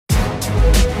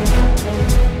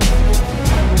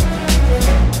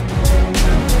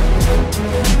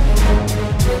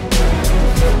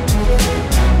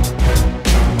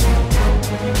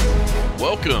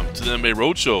Welcome to the MMA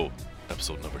Roadshow,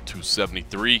 episode number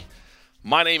 273.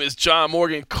 My name is John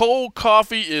Morgan. Cold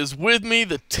Coffee is with me.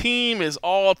 The team is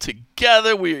all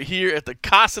together. We are here at the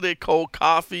Casa de Cold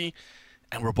Coffee,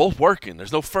 and we're both working.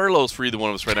 There's no furloughs for either one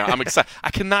of us right now. I'm excited.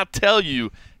 I cannot tell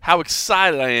you how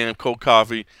excited I am, Cold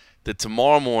Coffee, that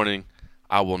tomorrow morning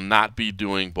I will not be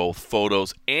doing both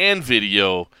photos and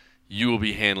video. You will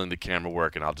be handling the camera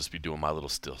work, and I'll just be doing my little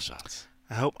still shots.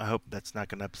 I hope that's not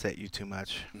going to upset you too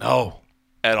much. No.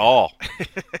 At all.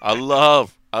 I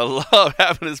love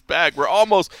having us back. We're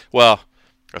almost, well,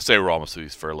 I say we're almost through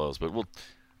these furloughs, but we'll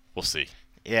see.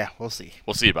 Yeah, we'll see.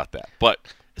 We'll see about that. But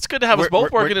it's good to have us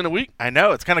both working in a week. I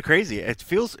know, it's kind of crazy. It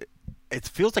feels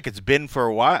like it's been for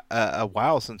a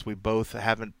while since we both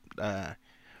haven't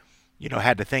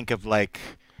had to think of like,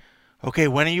 okay,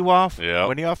 when are you off? Yeah.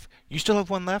 When are you off? You still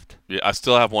have one left? Yeah, I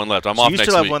still have one left. I'm off next week.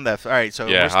 You still have one left. All right, so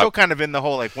we're still kind of in the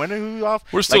whole, like, when are you off?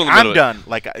 We're still like, in the middle. I'm done.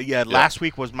 Like, last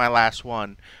week was my last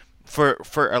one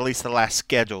for at least the last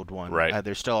scheduled one. Right.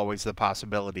 There's still always the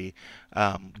possibility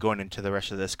going into the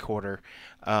rest of this quarter.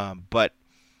 But,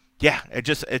 yeah,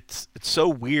 it's so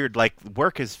weird. Like,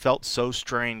 work has felt so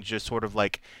strange, just sort of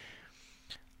like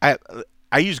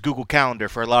I use Google Calendar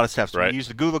for a lot of stuff. So right. I use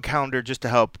the Google Calendar just to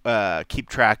help keep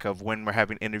track of when we're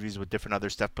having interviews with different other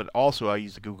stuff. But also I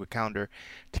use the Google Calendar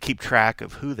to keep track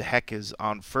of who the heck is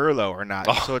on furlough or not.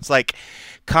 Oh. So it's like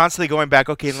constantly going back,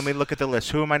 okay, let me look at the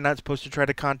list. Who am I not supposed to try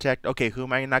to contact? Okay, who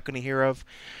am I not going to hear of?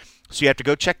 So you have to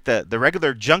go check the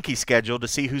regular junkie schedule to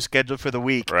see who's scheduled for the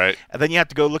week. Right. And then you have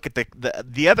to go look at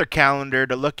the other calendar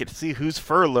to see who's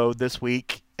furloughed this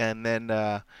week. And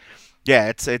then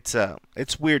yeah,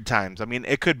 it's weird times. I mean,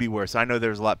 it could be worse. I know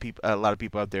there's a lot of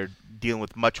people out there dealing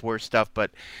with much worse stuff,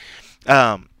 but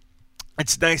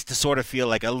it's nice to sort of feel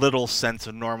like a little sense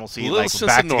of normalcy, like we're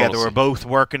back together. We're both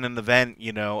working an event.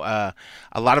 A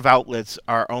lot of outlets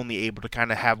are only able to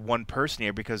kind of have one person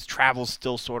here because travel's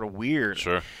still sort of weird.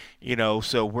 Sure.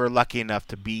 So we're lucky enough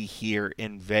to be here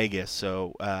in Vegas.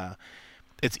 So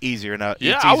it's easier now.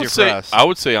 Yeah, it's easier for us. I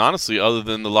would say honestly, other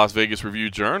than the Las Vegas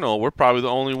Review-Journal, we're probably the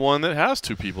only one that has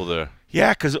two people there.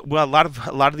 Yeah, because a lot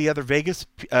of the other Vegas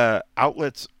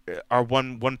outlets are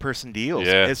one person deals.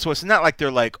 Yeah. So it's not like they're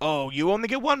like, oh, you only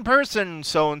get one person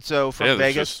so and so from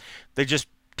Vegas. They just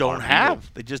don't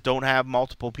have. They just don't have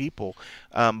multiple people.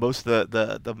 Most of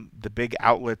the big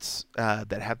outlets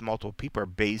that have multiple people are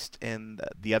based in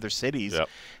the other cities, yep.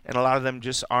 And a lot of them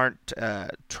just aren't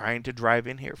trying to drive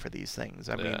in here for these things.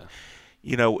 I mean,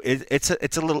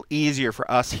 it's a little easier for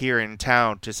us here in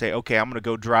town to say, okay, I'm going to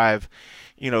go drive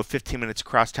 15 minutes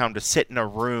across town to sit in a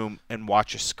room and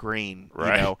watch a screen.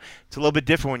 Right. It's a little bit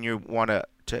different when you want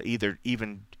to either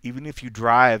even if you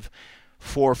drive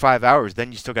 4 or 5 hours,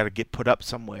 then you still got to get put up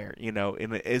somewhere,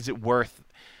 and is it worth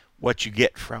what you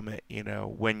get from it,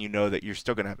 when you know that you're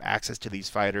still going to have access to these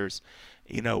fighters,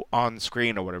 on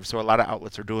screen or whatever. So a lot of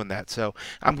outlets are doing that. So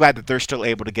I'm glad that they're still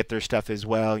able to get their stuff as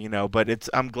well, but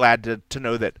I'm glad to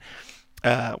know that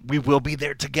we will be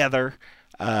there together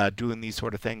doing these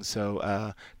sort of things.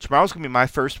 So tomorrow's going to be my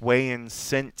first weigh-in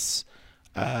since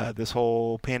this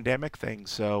whole pandemic thing.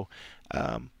 So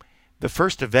the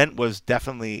first event was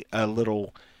definitely a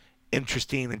little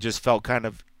interesting and just felt kind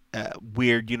of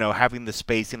weird, having the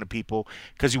spacing of people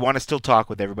because you want to still talk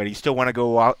with everybody. You still want to go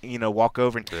walk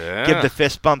over and give the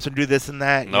fist bumps and do this and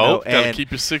that. Nope, got to keep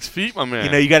your 6 feet, my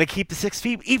man. You got to keep the 6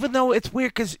 feet, even though it's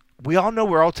weird because we all know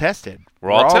we're all tested.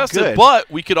 We're all tested, good. But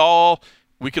we could all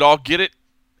get it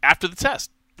after the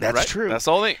test. That's right? true. That's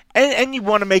all they. And you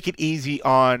want to make it easy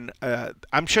on.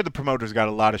 I'm sure the promoters got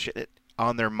a lot of shit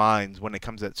on their minds when it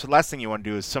comes to it. So the last thing you want to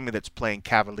do is somebody that's playing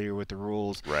cavalier with the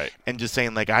rules, right? And just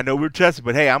saying like, I know we're tested,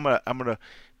 but hey, I'm gonna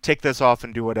take this off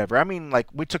and do whatever. I mean,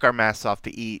 like we took our masks off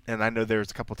to eat, and I know there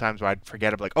was a couple times where I'd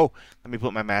forget. I'm like, oh, let me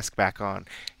put my mask back on.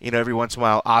 Every once in a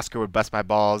while, Oscar would bust my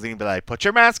balls, and he'd be like, put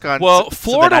your mask on. Well,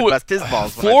 Florida so bust his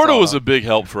balls. Florida was a big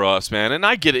help for us, man, and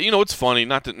I get it. It's funny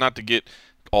not to get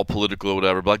all political or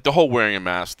whatever, but like the whole wearing a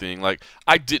mask thing, like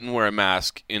I didn't wear a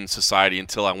mask in society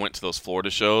until I went to those Florida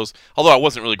shows, although I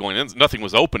wasn't really going in. Nothing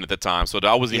was open at the time, so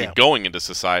I wasn't even going into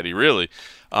society really.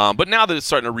 But now that it's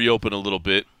starting to reopen a little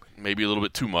bit, maybe a little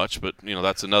bit too much, but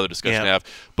that's another discussion to have.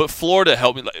 But Florida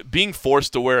helped me, like, being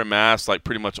forced to wear a mask like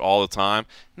pretty much all the time.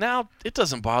 Now it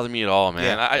doesn't bother me at all,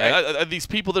 man. I these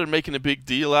people that are making a big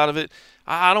deal out of it,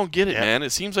 I don't get it, man.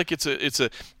 It seems like it's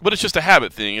but it's just a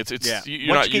habit thing. It's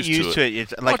you're Once not you get used to it.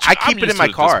 It's like Once I keep it in my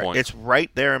car. It's It's right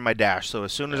there in my dash. So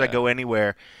as soon as I go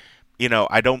anywhere,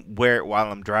 I don't wear it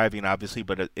while I'm driving, obviously,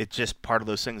 but it's just part of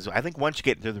those things. I think once you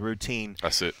get into the routine,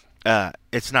 that's it.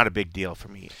 It's not a big deal for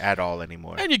me at all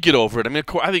anymore. And you get over it. I mean, of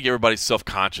course, I think everybody's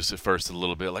self-conscious at first a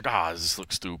little bit, like, does this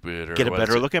look stupid? Or get a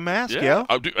better-looking mask, yeah.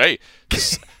 Hey,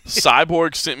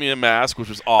 Cyborg sent me a mask, which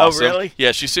was awesome. Oh, really?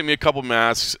 Yeah, she sent me a couple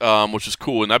masks, which is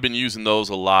cool, and I've been using those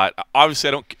a lot.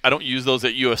 Obviously, I don't use those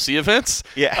at UFC events.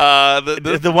 Yeah.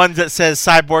 The ones that says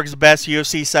Cyborg's best,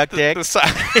 UFC suck dick.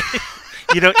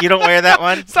 You don't wear that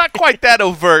one? It's not quite that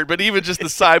overt, but even just the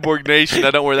Cyborg Nation,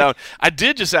 I don't wear that one. I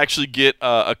did just actually get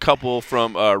a couple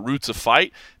from Roots of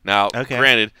Fight. Now,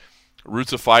 granted,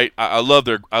 Roots of Fight, I love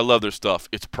their stuff.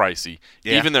 It's pricey.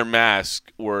 Yeah. Even their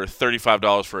masks were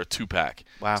 $35 for a 2-pack.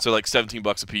 Wow. So like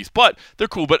 $17 a piece. But they're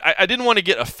cool. But I didn't want to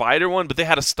get a fighter one, but they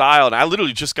had a style, and I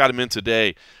literally just got them in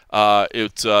today.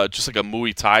 It's just like a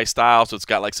Muay Thai style, so it's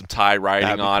got like some Thai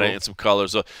writing on it and some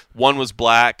colors. So one was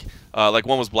black,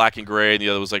 one was black and gray, and the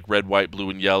other was like red, white, blue,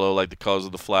 and yellow, like the colors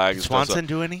of the flag. Did Swanson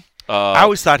do any? I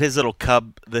always thought his little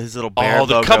bear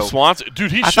logo. The Cub Swanson,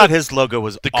 dude. I thought his logo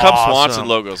was the Cub Swanson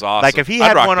logo is awesome. Like if he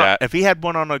had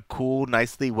one on a cool,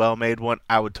 nicely well-made one,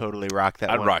 I would totally rock that.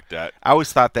 I'd rock that. I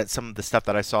always thought that some of the stuff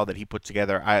that I saw that he put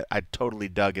together, I totally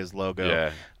dug his logo.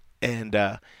 Yeah. And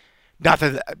not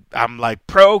that I'm like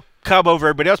pro Cub over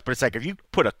everybody else, but it's like if you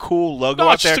put a cool logo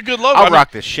out it's there, just a good logo. I'll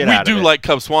rock this shit out of it. We do like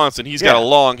Cub Swanson. He's got a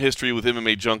long history with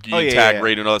MMA Junkie and Tag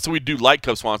Raid and all that, so we do like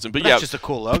Cub Swanson. But that's just a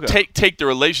cool logo. Take the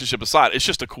relationship aside. It's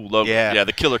just a cool logo. Yeah,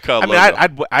 the Killer Cub logo. I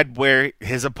mean, I'd wear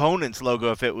his opponent's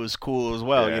logo if it was cool as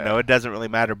well. Yeah. It doesn't really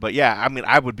matter. But yeah, I mean,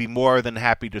 I would be more than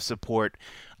happy to support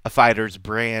a fighter's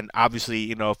brand.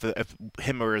 Obviously, if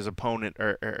him or his opponent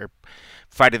are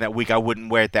fighting that week, I wouldn't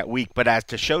wear it that week. But as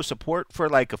to show support for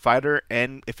like a fighter,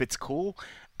 and if it's cool,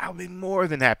 I'll be more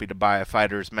than happy to buy a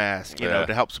fighter's mask,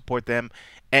 to help support them.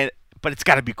 But it's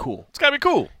got to be cool. It's got to be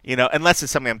cool. Unless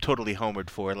it's something I'm totally homered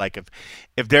for. Like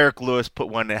if Derek Lewis put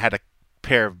one that had a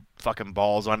pair of fucking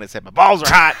balls on it, said my balls are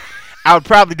hot, I would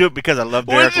probably do it because I love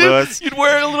Derek Lewis. You'd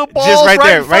wear a little ball just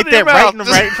right in front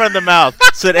of the mouth,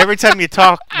 so that every time you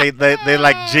talk, they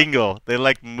like jingle, they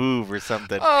like move or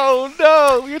something. Oh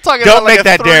no, you're talking. Don't about make like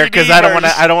that, Derek, because I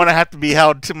don't want to have to be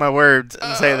held to my words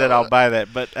and say that I'll buy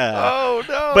that. But oh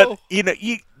no, but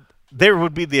there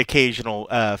would be the occasional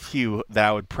few that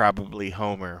I would probably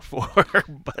homer for.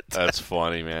 But that's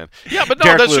funny, man. Yeah, but no,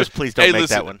 Derek that's Lewis, please don't make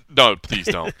that one. No, please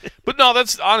don't. But no,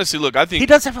 that's honestly, look, I think he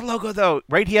does have a logo though,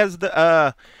 right? He has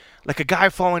the like a guy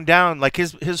falling down, like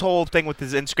his whole thing with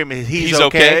his Instagram is he's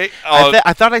okay.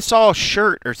 I thought I saw a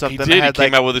shirt or something. He did. He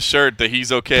came out with a shirt that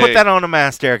he's okay. Put that on a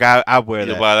mask, Derek. I wear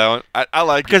that. You'll buy that one. I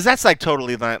like because that's like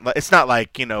totally. It's not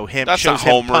like him. That's shows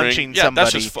not him punching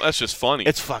somebody. That's just funny.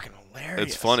 It's fucking hilarious.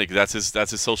 It's funny because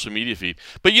that's his social media feed.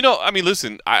 But I mean,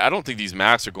 listen, I don't think these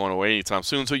masks are going away anytime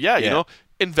soon. So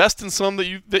invest in some that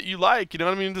you like. You know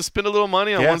what I mean? Just spend a little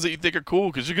money on ones that you think are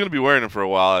cool because you're going to be wearing them for a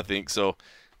while. I think so.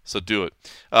 So do it.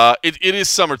 It is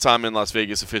summertime in Las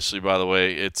Vegas officially. By the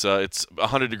way, it's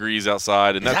 100 degrees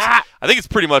outside, and I think it's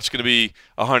pretty much going to be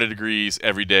 100 degrees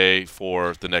every day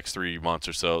for the next 3 months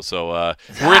or so. So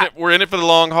we're in it for the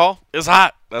long haul. It's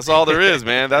hot. That's all there is,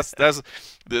 man.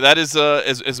 That is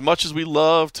as much as we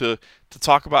love to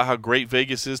talk about how great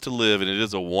Vegas is to live, and it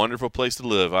is a wonderful place to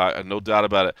live. I no doubt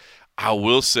about it. I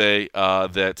will say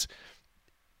that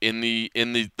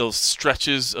in those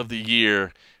stretches of the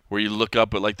year where you look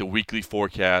up at like the weekly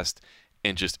forecast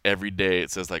and just every day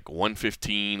it says like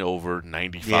 115 over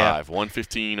 95,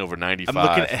 115 over 95. I'm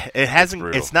looking at,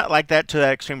 it's not like that to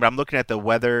that extreme, but I'm looking at the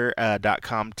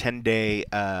weather.com 10-day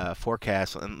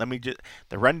forecast, and let me just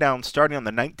the rundown starting on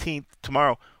the 19th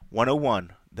tomorrow,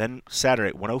 101. Then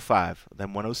Saturday, 105,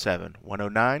 then 107,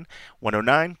 109,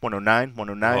 109, 109,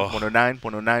 109, 109,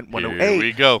 109, 108. Here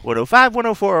we go. 105,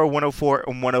 104, or 104,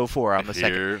 and 104 on the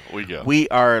second. Here we go. We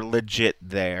are legit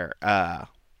there.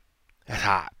 It's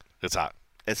hot. It's hot.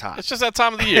 It's hot. It's just that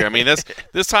time of the year. I mean,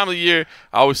 this time of the year,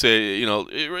 I always say,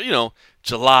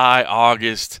 July,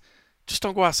 August, just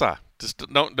don't go outside. Just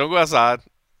don't go outside,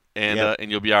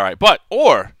 and you'll be all right.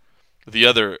 Or the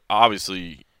other,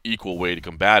 obviously, equal way to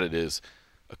combat it is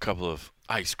a couple of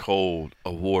ice-cold,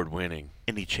 award-winning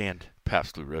in each hand.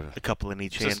 Pabst Blue Ribbon. A couple in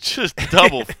each hand. Just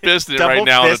double-fisted it right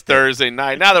now on a Thursday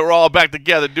night. Now that we're all back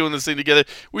together doing this thing together,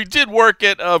 we did work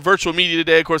at Virtual Media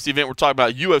today. Of course, the event we're talking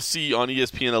about, UFC on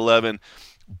ESPN 11,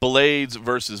 Blades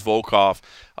versus Volkov.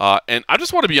 And I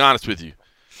just want to be honest with you.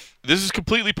 This is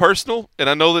completely personal, and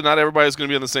I know that not everybody's going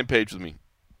to be on the same page with me.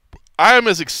 I am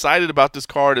as excited about this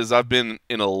card as I've been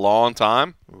in a long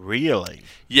time. Really?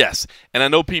 Yes. And I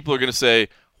know people are going to say,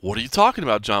 what are you talking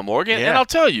about, John Morgan? Yeah. And I'll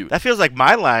tell you. That feels like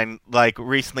my line, like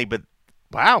recently, but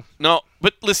Wow. No,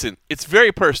 but listen, it's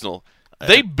very personal.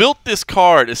 They built this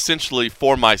card essentially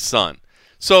for my son.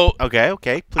 So Okay.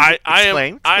 Please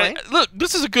explain. look,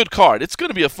 this is a good card. It's going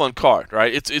to be a fun card,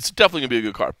 right? It's definitely going to be a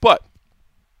good card. But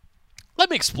let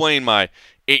me explain my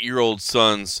 8-year-old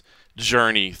son's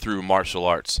journey through martial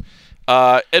arts.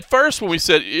 At first, when we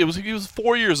said he was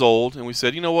 4 years old, and we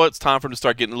said, you know what, it's time for him to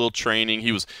start getting a little training.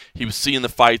 He was seeing the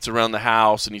fights around the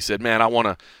house, and he said, man, I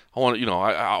like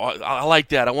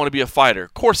that. I want to be a fighter.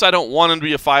 Of course, I don't want him to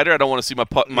be a fighter. I don't want to see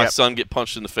my son get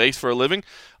punched in the face for a living.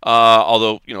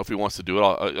 Although, if he wants to do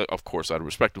it, of course, I'd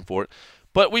respect him for it.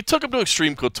 But we took him to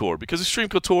Extreme Couture because Extreme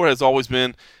Couture has always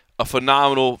been a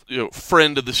phenomenal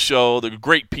friend of the show. They're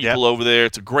great people over there.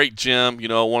 It's a great gym.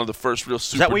 One of the first real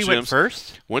super gyms. Is that where you went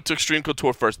first? Went to Extreme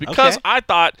Couture first because I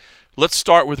thought, let's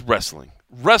start with wrestling.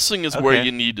 Wrestling is where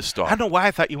you need to start. I don't know why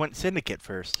I thought you went Syndicate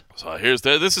first. So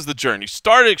this is the journey.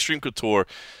 Started Extreme Couture.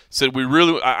 Said we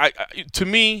really, to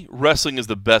me, wrestling is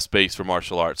the best base for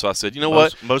martial arts. So I said, you know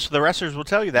what? Most of the wrestlers will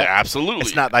tell you that. Yeah, absolutely.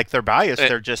 It's not like they're biased.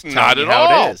 They're just telling not you at how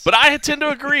all. it is. But I tend to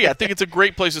agree. I think it's a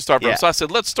great place to start from. So I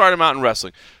said, let's start him out in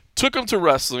wrestling. Took him to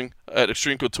wrestling at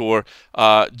Extreme Couture.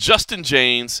 Justin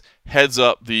James heads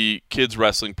up the kids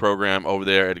wrestling program over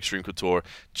there at Extreme Couture.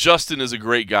 Justin is a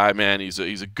great guy, man. He's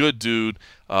a good dude.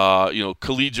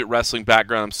 Collegiate wrestling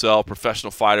background himself,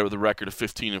 professional fighter with a record of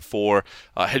 15-4.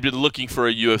 Had been looking for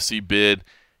a UFC bid,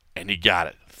 and he got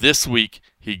it. This week,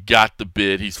 he got the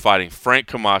bid. He's fighting Frank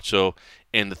Camacho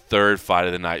in the third fight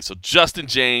of the night. So Justin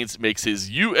James makes his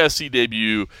UFC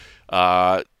debut.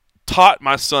 Taught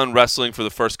my son wrestling for the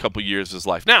first couple years of his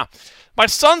life. Now, my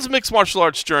son's mixed martial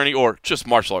arts journey, or just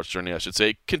martial arts journey, I should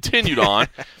say, continued on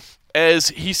as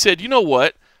he said, you know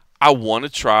what? I want to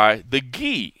try the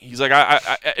gi. He's like,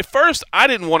 at first, I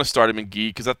didn't want to start him in gi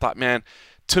because I thought, man,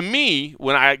 to me,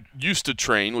 when I used to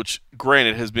train, which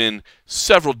granted has been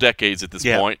several decades at this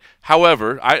point.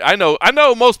 However, I know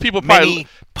most people probably many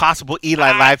possible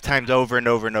Eli lifetimes over and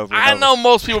over and over. I know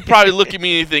most people probably look at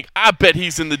me and think, I bet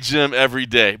he's in the gym every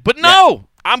day. But no,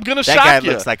 I'm gonna shock you. That guy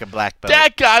looks like a black belt.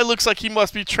 That guy looks like he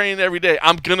must be training every day.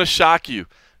 I'm gonna shock you.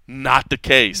 Not the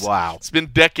case. Wow. It's been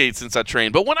decades since I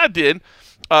trained, but when I did.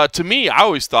 To me, I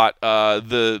always thought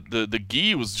the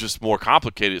gi was just more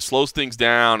complicated. It slows things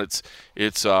down.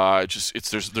 There's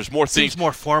more things. Seems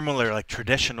more formal or like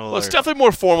traditional. Well, it's definitely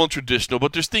more formal and traditional,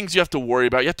 but there's things you have to worry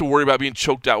about. You have to worry about being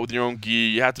choked out with your own gi.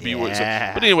 You have to be worried.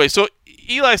 But anyway, so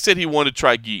Eli said he wanted to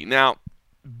try gi. Now,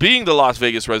 being the Las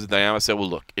Vegas resident I am, I said, well,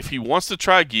 look, if he wants to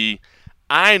try gi,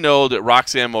 I know that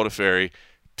Roxanne Modafferi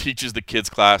teaches the kids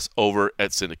class over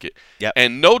at Syndicate. Yep.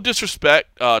 And no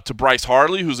disrespect to Bryce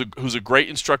Harley, who's a great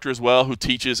instructor as well, who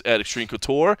teaches at Extreme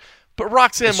Couture. But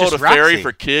Roxanne Modafferi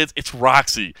for kids, it's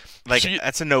Roxy.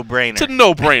 That's a no-brainer. It's a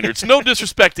no-brainer. It's no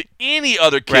disrespect to any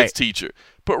other kid's teacher.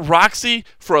 But Roxy,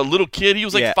 for a little kid, he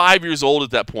was like 5 years old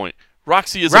at that point.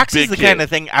 Roxy's a big the kid. kind of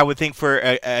thing I would think for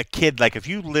a kid, like if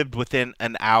you lived within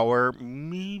an hour,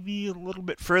 maybe a little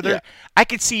bit further, I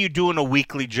could see you doing a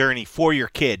weekly journey for your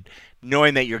kid,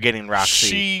 knowing that you're getting Roxy.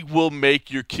 She will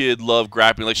make your kid love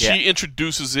grappling. Like she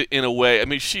introduces it in a way. I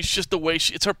mean, she's just the way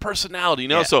it's her personality, you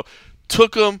know? So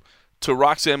took him to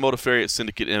Roxanne Modafferi at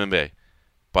Syndicate MMA.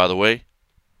 By the way,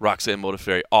 Roxanne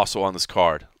Modafferi also on this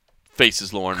card.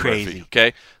 Faces Lauren Murphy.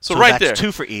 Okay? So right that's there.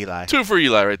 2 for Eli. 2 for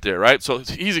Eli right there, right? So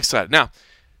he's excited. Now,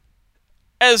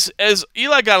 as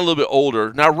Eli got a little bit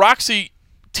older, now Roxy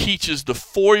teaches the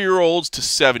 4-year-olds to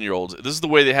 7-year-olds. This is the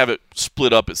way they have it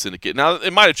split up at Syndicate. Now,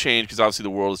 it might have changed because obviously the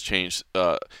world has changed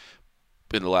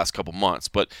in the last couple months.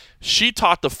 But she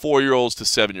taught the 4-year-olds to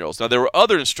 7-year-olds. Now, there were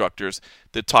other instructors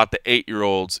that taught the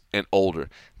 8-year-olds and older.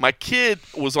 My kid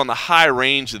was on the high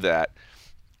range of that,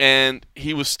 and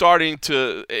he was starting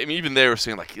to – I mean, even they were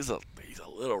saying, like, he's a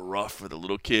little rough for the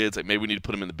little kids. Like, maybe we need to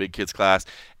put him in the big kids class.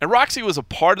 And Roxy was a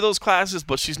part of those classes,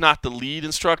 but she's not the lead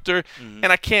instructor.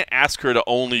 And I can't ask her to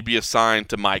only be assigned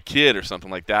to my kid or something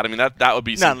like that. I mean, that would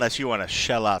be not unless you want to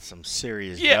shell out some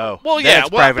serious dough. Well,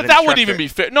 but that wouldn't even be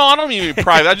fair. No, I don't even mean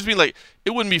private. I just mean like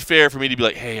it wouldn't be fair for me to be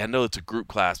like, hey, I know it's a group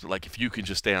class, but like if you can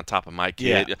just stay on top of my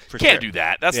kid, can't do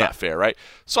that. That's not fair, right?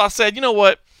 So I said, you know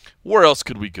what? Where else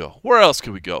could we go?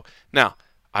 Now,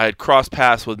 I had crossed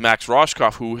paths with Max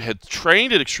Rohskopf, who had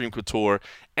trained at Extreme Couture,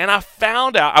 and I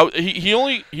found out he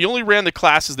only ran the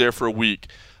classes there for a week,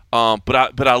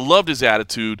 but I loved his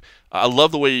attitude. I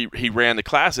loved the way he ran the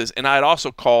classes, and I had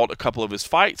also called a couple of his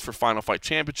fights for Final Fight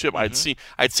Championship. I'd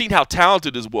seen how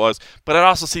talented he was, but I'd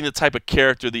also seen the type of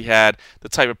character that he had, the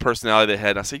type of personality that he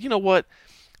had. And I said, you know what?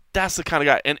 That's the kind of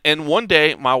guy. And one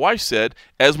day, my wife said,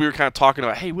 as we were kind of talking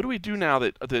about, hey, what do we do now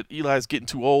that Eli's getting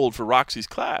too old for Roxy's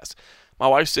class? My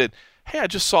wife said, hey, I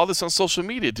just saw this on social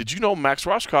media. Did you know Max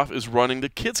Rohskopf is running the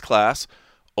kids class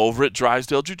over at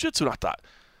Drysdale Jiu-Jitsu? And I thought,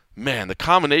 man, the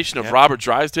combination of Robert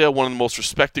Drysdale, one of the most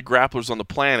respected grapplers on the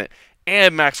planet,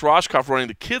 and Max Rohskopf running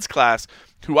the kids class,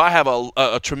 who I have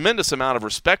a tremendous amount of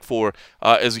respect for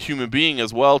as a human being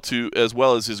as well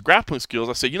as his grappling skills.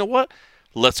 I said, you know what?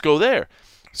 Let's go there.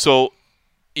 So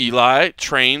Eli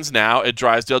trains now at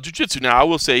Drysdale Jiu-Jitsu. Now, I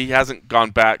will say he hasn't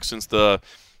gone back since the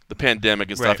pandemic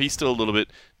and stuff. Right. He's still a little bit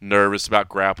nervous about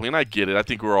grappling, and I get it. I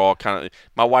think we're all kind of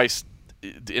 – my wife's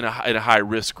in a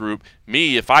high-risk group.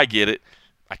 Me, if I get it,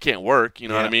 I can't work. You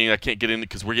know what I mean? I can't get in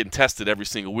because we're getting tested every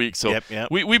single week. So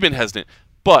we've been hesitant.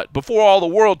 But before all the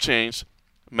world changed,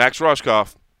 Max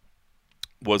Rohskopf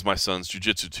was my son's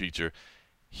jiu-jitsu teacher.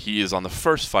 He is on the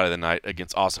first fight of the night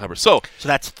against Austin Hubbard. So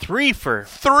that's 3 for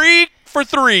 3.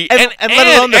 And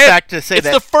let alone the fact to say it's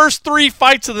the first 3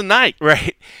 fights of the night.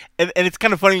 Right. And it's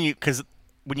kind of funny because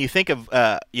when you think of,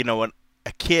 when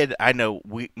a kid, I know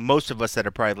most of us that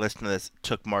are probably listening to this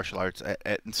took martial arts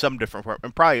at some different form,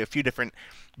 and probably a few different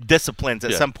disciplines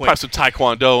at some point. Probably some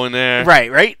taekwondo in there.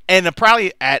 Right. And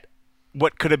probably at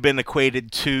what could have been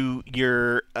equated to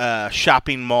your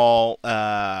shopping mall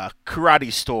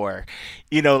karate store.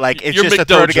 It's your just a McDojo,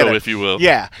 throw together, if you will.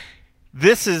 Yeah.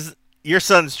 This is your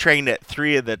son's trained at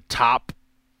 3 of the top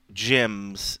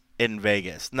gyms in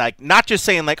Vegas. Not just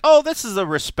saying oh, this is a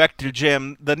respected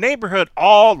gym. The neighborhood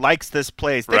all likes this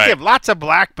place. They give lots of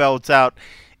black belts out.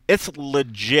 It's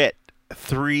legit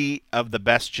 3 of the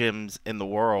best gyms in the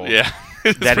world. Yeah.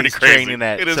 It's that pretty he's crazy. Training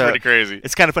at. It is pretty crazy.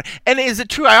 It's kind of fun. And is it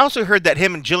true? I also heard that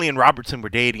him and Jillian Robertson were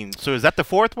dating. So is that the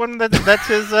 4th one that's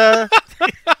his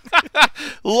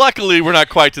Luckily, we're not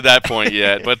quite to that point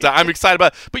yet, but I'm excited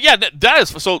about it. But yeah, that is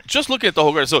so. Just looking at the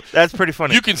whole card, so that's pretty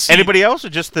funny. You can see anybody else or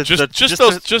just those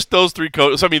 3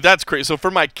 coaches. So, I mean, that's crazy. So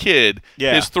for my kid,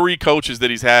 his 3 coaches that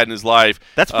he's had in his life,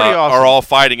 that's pretty awesome. Are all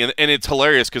fighting, and it's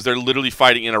hilarious because they're literally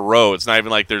fighting in a row. It's not even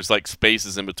like there's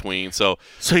spaces in between. So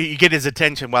you get his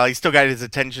attention while he's still got his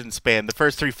attention span. The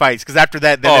first 3 fights, because after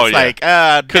that, then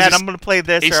Dad, I'm going to play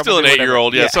this. He's still an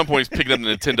 8-year-old. Yeah, at some point he's picking up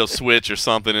the Nintendo Switch or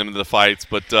something into the fights.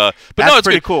 But that's no, it's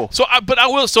pretty good. Cool. So,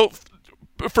 So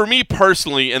for me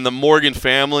personally and the Morgan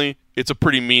family, it's a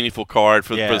pretty meaningful card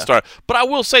for the start. But I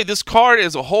will say this card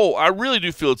as a whole, I really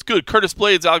do feel it's good. Curtis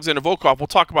Blades, Alexander Volkov. We'll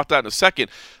talk about that in a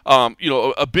second.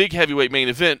 A big heavyweight main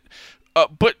event.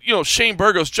 But, Shane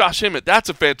Burgos, Josh Emmett, that's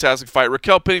a fantastic fight.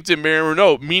 Raquel Pennington, Marion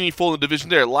Renault, meaningful in the division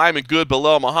there. Lyman Good,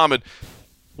 Bilal Muhammad.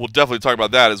 We'll definitely talk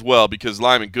about that as well because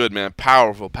Lyman Good, man,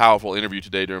 powerful interview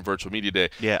today during Virtual Media Day.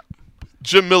 Yeah.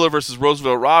 Jim Miller versus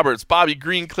Roosevelt Roberts, Bobby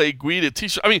Green, Clay Guida,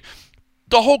 Tisha. I mean,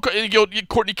 the whole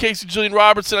Courtney Casey, Jillian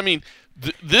Robertson. I mean,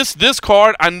 this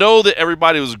card. I know that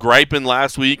everybody was griping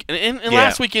last week, and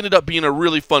last week ended up being a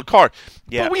really fun card.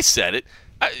 Yeah. But we said it.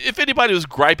 If anybody was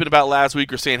griping about last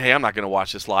week or saying, "Hey, I'm not going to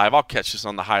watch this live. I'll catch this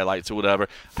on the highlights or whatever,"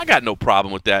 I got no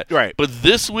problem with that. Right. But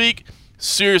this week.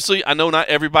 Seriously, I know not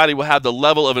everybody will have the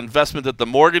level of investment that the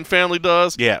Morgan family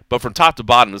does. Yeah. But from top to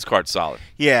bottom, this card's solid.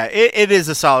 Yeah, it is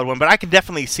a solid one. But I can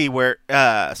definitely see where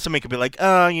somebody could be like,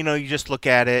 you just look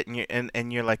at it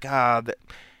and you're like,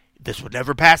 this would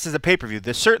never pass as a pay-per-view.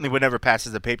 This certainly would never pass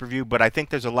as a pay-per-view. But I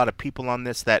think there's a lot of people on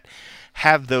this that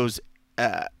have those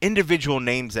individual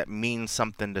names that mean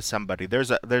something to somebody.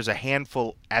 There's a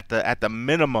handful at the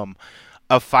minimum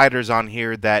of fighters on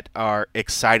here that are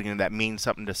exciting and that mean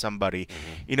something to somebody.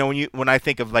 Mm-hmm. When I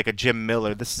think of a Jim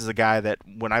Miller, this is a guy that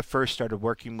when I first started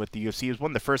working with the UFC, he was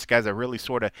one of the first guys I really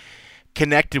sort of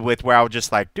connected with, where I was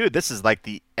just like, dude, this is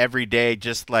the everyday,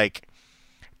 just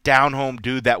down home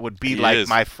dude that would be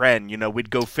my friend.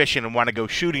 We'd go fishing and want to go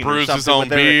shooting. Brews or his own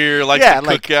beer, to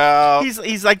cook out.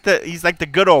 He's like the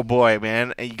good old boy,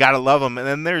 man. And you gotta love him. And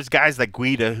then there's guys like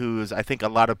Guida, who's I think a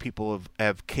lot of people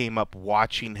have came up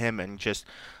watching him and just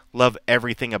love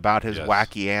everything about his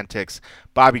wacky antics.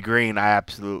 Bobby Green, I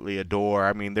absolutely adore.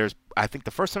 I mean, I think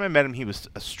the first time I met him, he was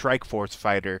a Strikeforce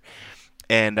fighter.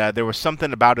 And there was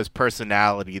something about his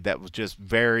personality that was just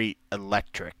very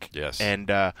electric. Yes.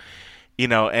 And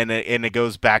and it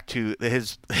goes back to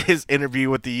his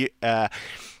interview with the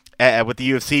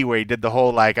UFC where he did the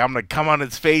whole I'm gonna come on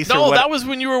his face. No, that was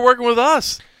when you were working with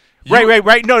us.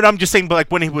 Right. No, I'm just saying,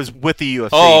 but when he was with the UFC.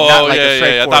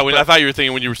 I thought you were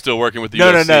thinking when you were still working with the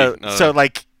UFC. No. So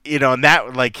and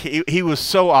that he was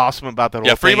so awesome about that whole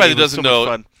thing. Yeah, for anybody that doesn't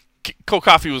know, Cole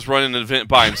Coffey was running an event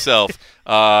by himself,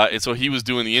 and so he was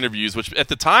doing the interviews, which at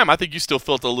the time I think you still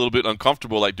felt a little bit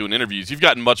uncomfortable doing interviews. You've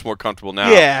gotten much more comfortable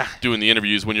now doing the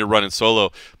interviews when you're running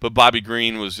solo. But Bobby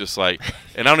Green was just and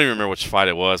I don't even remember which fight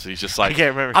it was, but he's just I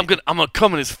can't remember. I'm gonna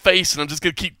come in his face, and I'm just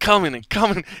gonna keep coming and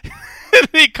coming.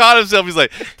 He caught himself. He's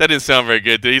like, that didn't sound very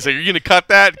good. He's like, are you going to cut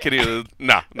that? Can he?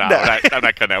 No. I'm not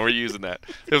cutting that. We're using that.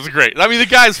 It was great. I mean, the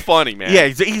guy's funny, man. Yeah,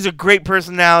 he's a great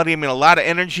personality. I mean, a lot of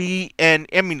energy. And,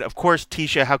 I mean, of course,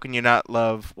 Tisha, how can you not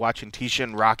love watching Tisha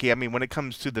and Rocky? I mean, when it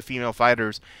comes to the female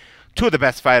fighters, two of the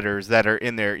best fighters that are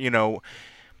in there,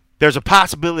 there's a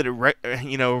possibility,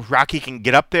 Rocky can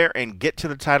get up there and get to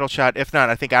the title shot. If not,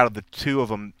 I think out of the two of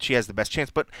them, she has the best chance.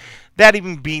 But that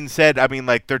even being said, I mean,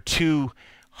 like, they're two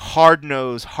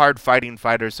hard-nosed, hard-fighting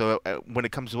fighters. So when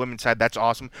it comes to women's side, that's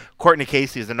awesome. Courtney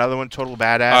Casey is another one, total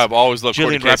badass. I've always loved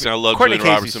Courtney Casey, and I love Julian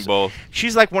Robertson both.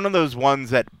 She's like one of those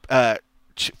ones that,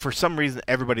 for some reason,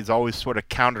 everybody's always sort of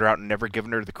counted her out and never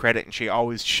given her the credit, and she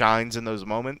always shines in those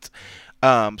moments.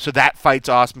 So that fight's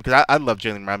awesome because I love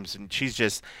Julian Robertson. She's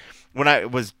just, when I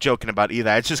was joking about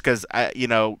Eli, it's just because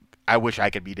I wish I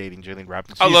could be dating Julian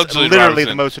Robinson. I love Julian literally Robinson.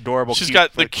 the most adorable. She's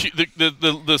got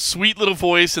the sweet little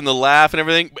voice and the laugh and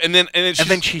everything, and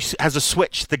then she has a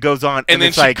switch that goes on, and then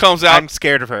it's she like, comes out. I'm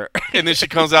scared of her. And then she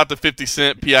comes out to 50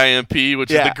 Cent PIMP,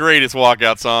 which is the greatest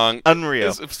walkout song. Unreal,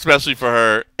 especially for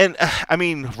her. And I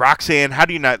mean, Roxanne. How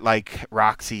do you not like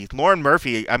Roxy? Lauren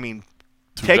Murphy. I mean,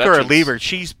 take her or leave her.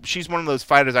 She's one of those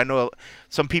fighters. I know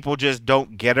some people just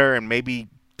don't get her and maybe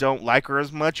don't like her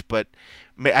as much, but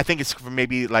I think it's for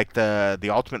maybe like the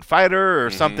Ultimate Fighter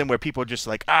or something where people are just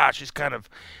like, she's kind of,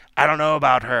 I don't know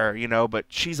about her, but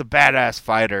she's a badass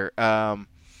fighter.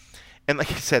 And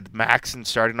like I said, Maxon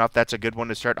starting off, that's a good one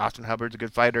to start. Austin Hubbard's a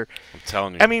good fighter. I'm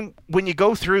telling you. I mean, when you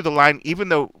go through the line, even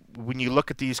though when you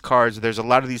look at these cards, there's a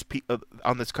lot of these people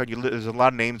on this card, there's a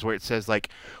lot of names where it says like,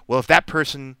 well, if that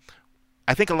person,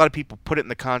 I think a lot of people put it in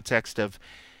the context of,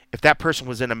 if that person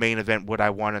was in a main event, would I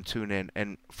want to tune in?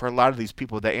 And for a lot of these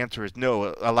people, the answer is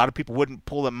no. A lot of people wouldn't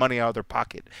pull the money out of their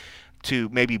pocket to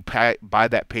maybe buy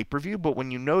that pay-per-view. But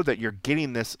when you know that you're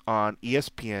getting this on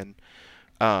ESPN,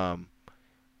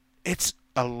 it's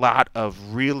a lot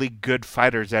of really good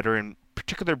fighters that are in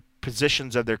particular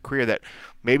positions of their career that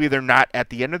maybe they're not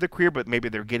at the end of their career, but maybe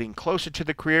they're getting closer to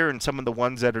the career. And some of the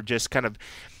ones that are just kind of,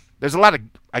 there's a lot of,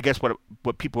 I guess,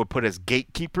 what people would put as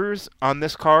gatekeepers on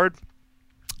this card.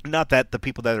 Not that the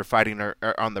people that are fighting are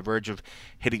on the verge of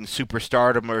hitting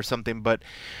superstardom or something, but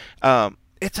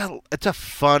it's a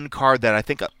fun card that I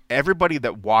think everybody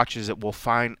that watches it will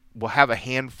have a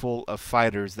handful of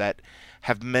fighters that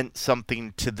have meant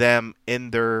something to them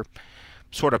in their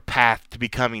sort of path to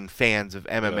becoming fans of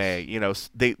MMA.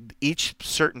 Yes. Each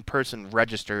certain person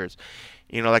registers.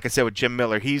 Like I said with Jim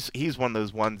Miller, he's one of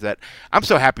those ones that I'm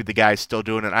so happy the guy's still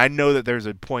doing it. I know that there's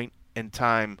a point in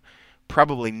time,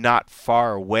 probably not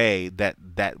far away, that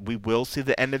we will see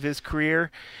the end of his career,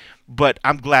 but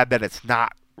I'm glad that it's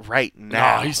not right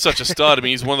now. No, he's such a stud. I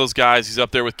mean, he's one of those guys. He's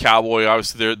up there with Cowboy.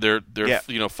 Obviously, they're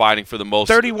fighting for the most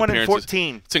 31 and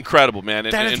 14. It's incredible, man.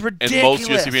 That is ridiculous. And most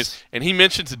UFC appearances. And he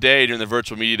mentioned today during the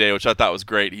virtual media day, which I thought was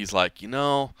great. He's like, he's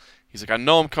like, I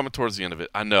know I'm coming towards the end of it.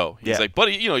 I know. He's like, but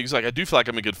he's like, I do feel like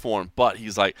I'm in good form, but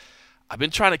he's like, I've been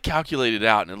trying to calculate it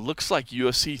out, and it looks like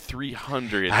UFC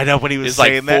 300 I know when he was is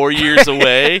like 4 years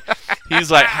away. He's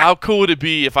like, how cool would it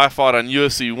be if I fought on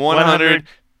UFC 100,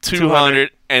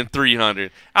 200, and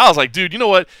 300? I was like, dude, you know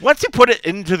what? Once you put it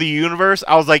into the universe,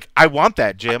 I was like, I want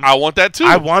that, Jim. I want that too.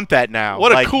 I want that now.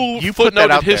 What a cool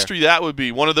footnote in history that would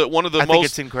be. One of the I think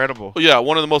it's incredible. Yeah,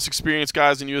 one of the most experienced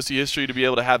guys in UFC history to be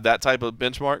able to have that type of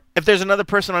benchmark. If there's another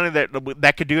person on it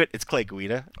that could do it, it's Clay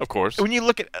Guida. Of course. When you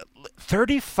look at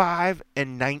 35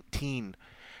 and 19,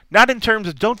 not in terms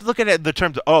of, don't look at it in the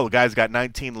terms of, the guy's got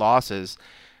 19 losses.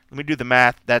 Let me do the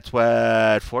math. That's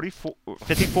what,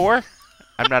 54?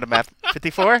 I'm not a math.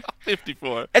 54?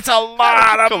 54. It's a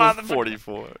lot of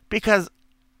 44. Because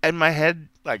in my head,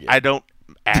 I don't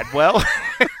add well.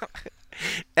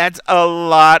 That's a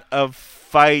lot of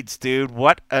fights, dude.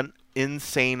 What an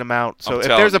insane amount. So if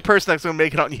there's a person that's going to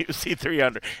make it on UFC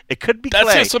 300, it could be Clay.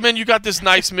 That's it. So, man, you got this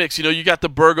nice mix. You got the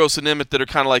Burgos and Emmett that are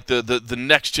kind of like the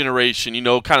next generation, you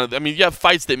have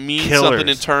fights that mean something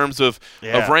in terms of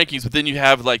rankings, but then you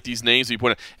have like these names that you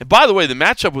point out. And by the way, the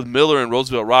matchup with Miller and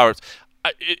Roosevelt Roberts,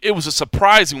 it was a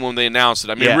surprising when they announced it.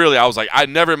 I mean, really, I was like, I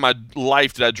never in my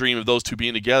life did I dream of those two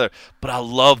being together. But I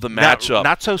love the matchup.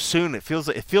 Not so soon. It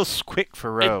feels quick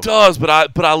for Roe. It does, but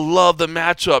I love the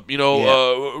matchup.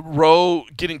 Roe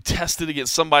getting tested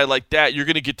against somebody like that, you're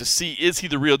going to get to see, is he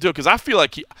the real deal? Because I feel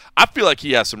like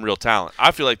he has some real talent.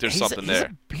 I feel like there's something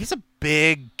there. He's a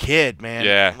big kid, man.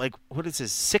 Yeah. Like, what is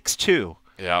his 6'2"?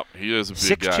 Yeah, he is a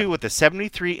big guy. 6'2" with a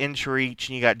 73-inch reach,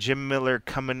 and you got Jim Miller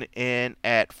coming in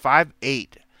at 5'8".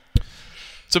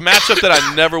 It's a matchup that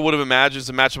I never would have imagined. It's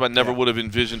a matchup I never would have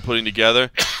envisioned putting together,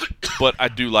 but I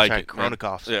do like it.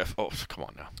 Chronikov. Yeah. Oh, come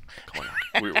on now.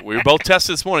 we were both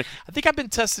tested this morning. I think I've been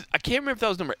tested. I can't remember if that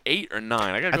was number 8 or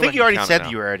 9. I think you already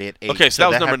said you were already at 8. Okay, so that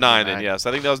was number 9 then. Yes,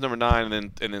 I think that was number 9,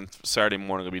 and then Saturday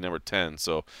morning will be number 10.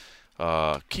 So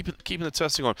keeping the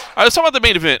testing on. All right, let's talk about the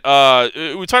main event.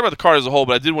 We talked about the card as a whole,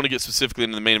 but I did want to get specifically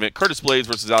into the main event: Curtis Blaydes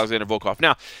versus Alexander Volkov.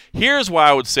 Now, here's why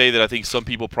I would say that I think some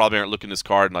people probably aren't looking at this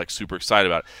card and like super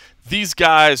excited about it. These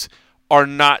guys are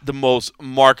not the most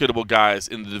marketable guys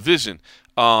in the division.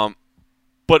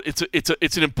 But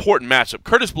it's an important matchup.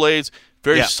 Curtis Blaydes,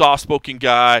 very soft-spoken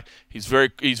guy. He's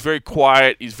very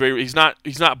quiet. He's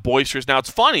not boisterous. Now it's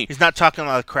funny. He's not talking a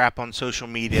lot of crap on social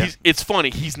media. It's funny.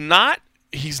 He's not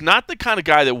the kind of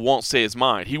guy that won't say his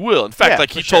mind. He will. In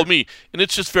fact, he told me, and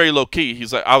it's just very low key.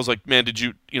 He's like, I was like, man, did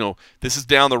you this is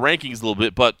down the rankings a little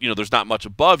bit, but there's not much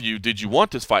above you. Did you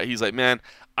want this fight? He's like, man,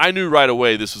 I knew right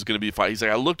away this was going to be a fight. He's like,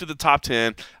 I looked at the top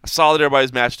 10. I saw that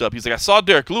everybody's matched up. He's like, I saw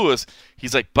Derek Lewis.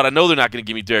 He's like, but I know they're not going to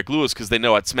give me Derek Lewis because they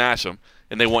know I'd smash him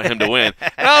and they want him to win.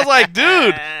 And I was like,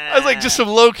 dude, just some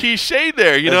low-key shade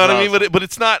there. You know what I mean? But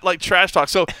it's not like trash talk.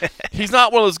 So he's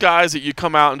not one of those guys that you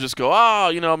come out and just go,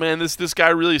 oh, man, this guy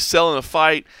really is selling a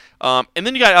fight. And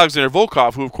then you got Alexander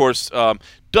Volkov, who, of course,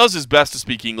 does his best to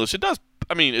speak English.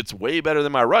 It's way better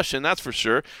than my Russian, that's for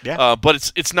sure. Yeah.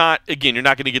 But it's not. Again, you're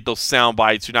not going to get those sound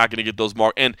bites. You're not going to get those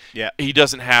and he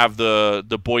doesn't have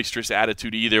the boisterous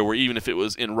attitude either. Where even if it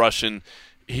was in Russian,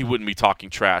 he wouldn't be talking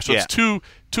trash. So it's two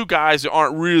guys that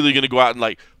aren't really going to go out and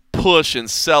like push and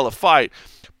sell a fight.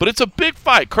 But it's a big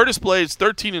fight. Curtis Blaydes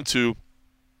 13-2.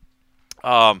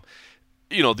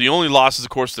 The only loss is, of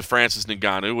course, to Francis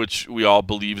Ngannou, which we all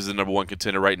believe is the number 1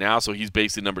 contender right now. So he's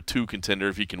basically number 2 contender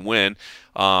if he can win.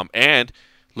 And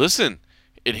listen,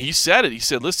 and he said it. He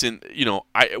said, listen,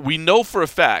 we know for a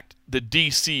fact that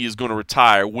DC is going to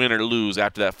retire, win or lose,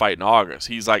 after that fight in August.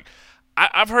 He's like,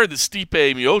 I've heard that Stipe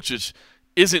Miocic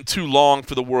isn't too long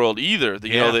for the world either.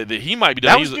 That he might be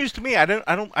done. That was news to me.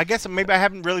 I guess maybe I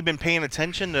haven't really been paying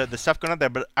attention to the stuff going on there.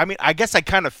 But I mean, I guess I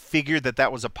kind of figured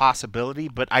that was a possibility,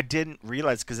 but I didn't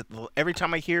realize because every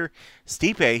time I hear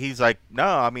Stipe, he's like, no,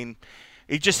 I mean,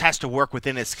 he just has to work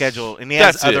within his schedule, and he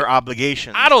has other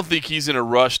obligations. I don't think he's in a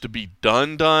rush to be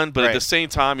done, but at the same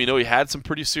time, he had some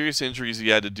pretty serious injuries he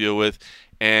had to deal with,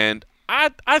 and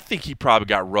I think he probably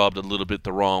got rubbed a little bit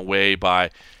the wrong way by.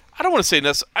 I don't want to say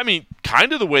this. I mean,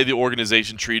 kind of the way the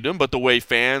organization treated him, but the way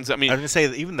fans. I mean, I was going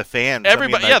to say even the fans.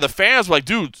 Everybody, the fans were like,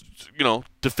 dude,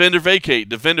 defender vacate.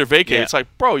 Yeah. It's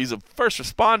like, bro, he's a first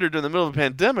responder during the middle of a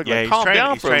pandemic. Yeah, like, calm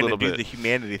down for a little bit. He's trying to do the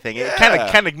humanity thing. It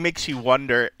kind of makes you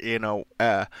wonder.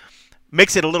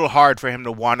 Makes it a little hard for him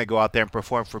to want to go out there and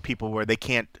perform for people where they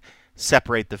can't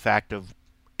separate the fact of.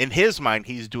 In his mind,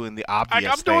 he's doing the obvious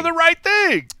thing. I'm doing the right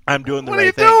thing. I'm doing the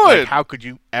right thing. What are you doing? Like, how could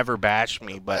you ever bash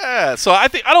me? But so I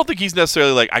don't think he's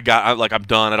necessarily like I'm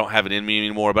done. I don't have it in me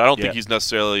anymore. But I don't think he's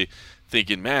necessarily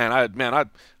thinking, man, I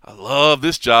love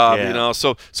this job.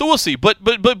 So we'll see. But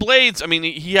Blaydes, I mean,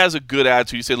 he has a good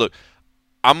attitude. He said, look,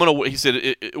 he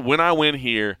said when I win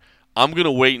here, I'm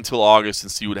gonna wait until August and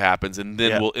see what happens, and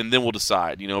then we'll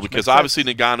decide. Because obviously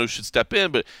Ngannou should step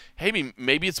in, but hey,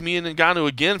 maybe it's me and Ngannou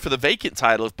again for the vacant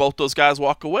title if both those guys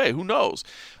walk away. Who knows?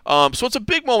 So it's a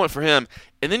big moment for him.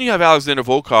 And then you have Alexander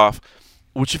Volkov,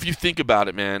 which, if you think about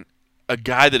it, man, a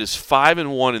guy that is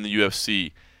 5-1 in the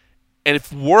UFC, and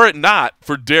if were it not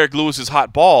for Derek Lewis's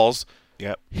hot balls,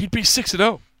 he'd be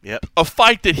 6-0. Yep. A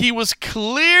fight that he was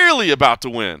clearly about to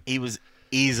win. He was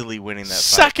easily winning that fight.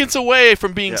 Seconds away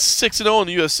from being 6-0 in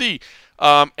the UFC.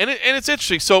 And it's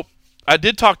interesting. So I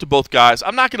did talk to both guys.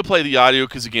 I'm not going to play the audio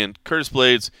because, again, Curtis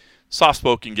Blaydes,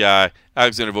 soft-spoken guy.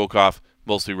 Alexander Volkov,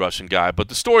 mostly Russian guy. But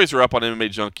the stories are up on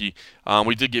MMA Junkie.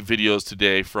 We did get videos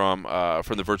today from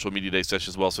the Virtual Media Day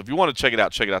session as well. So if you want to check it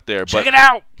out there. Check it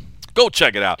out! Go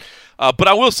check it out. But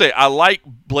I will say, I like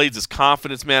Blaydes'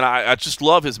 confidence, man. I just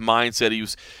love his mindset. He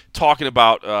was talking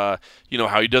about,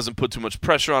 how he doesn't put too much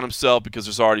pressure on himself because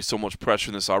there's already so much pressure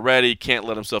in this already. Can't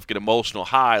let himself get emotional,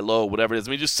 high, low, whatever it is.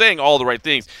 I mean, just saying all the right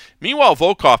things. Meanwhile,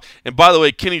 Volkov, and by the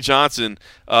way, Kenny Johnson,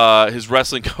 his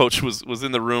wrestling coach, was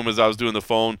in the room as I was doing the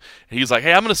phone. And he was like,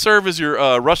 hey, I'm going to serve as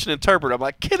your Russian interpreter. I'm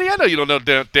like, Kenny, I know you don't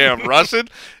know damn Russian.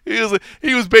 He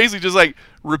was basically just like,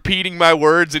 repeating my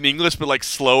words in English, but like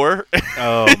slower.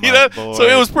 Oh, my boy. So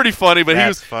it was pretty funny,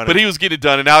 but Funny. he was getting it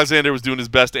done, and Alexander was doing his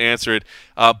best to answer it.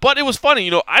 But it was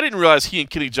funny, I didn't realize he and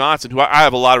Kenny Johnson, who I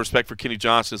have a lot of respect for Kenny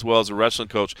Johnson as well as a wrestling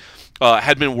coach,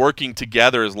 had been working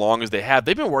together as long as they have.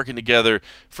 They've been working together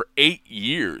for 8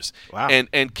 years. Wow.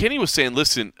 And Kenny was saying,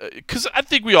 listen, because I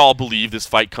think we all believe this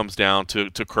fight comes down to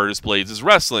Curtis Blaydes'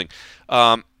 wrestling.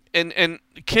 And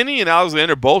Kenny and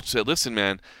Alexander both said, listen,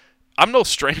 man, I'm no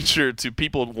stranger to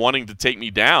people wanting to take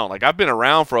me down. Like, I've been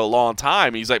around for a long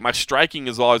time. He's like, my striking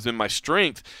has always been my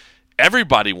strength.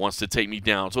 Everybody wants to take me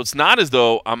down, so it's not as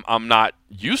though I'm not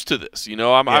used to this.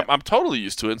 I'm totally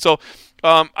used to it. And so,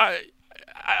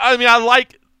 I mean, I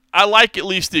like at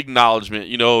least the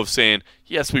acknowledgement, of saying,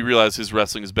 yes, we realize his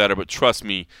wrestling is better, but trust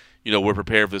me, we're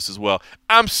prepared for this as well.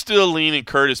 I'm still leaning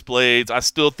Curtis Blades. I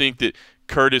still think that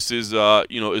Curtis is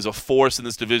a force in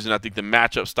this division. I think the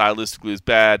matchup stylistically is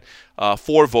bad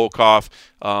for Volkov,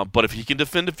 but if he can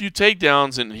defend a few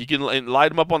takedowns and he can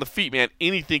light him up on the feet, man,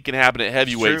 anything can happen at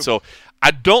heavyweight. So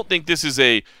I don't think this is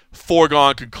a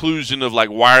foregone conclusion of like,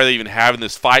 why are they even having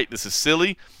this fight? This is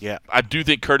silly. Yeah, I do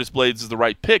think Curtis Blades is the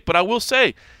right pick, but I will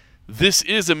say this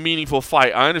is a meaningful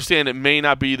fight. I understand it may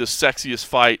not be the sexiest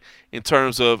fight in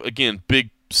terms of, again, big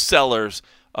sellers.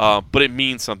 But it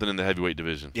means something in the heavyweight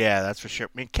division. Yeah, that's for sure. I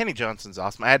mean, Kenny Johnson's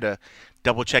awesome. I had to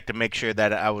double check to make sure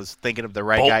that I was thinking of the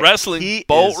right guy. Wrestling. He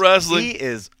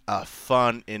is a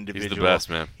fun individual. He's the best,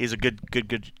 man. He's a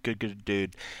good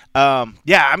dude.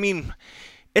 Yeah, I mean,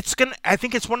 I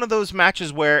think it's one of those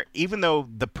matches where even though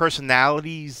the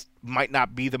personalities might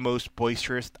not be the most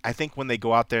boisterous, I think when they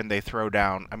go out there and they throw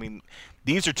down, I mean,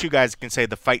 these are two guys that can say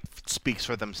the fight speaks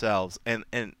for themselves, and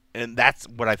that's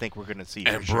what I think we're going to see.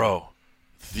 And bro,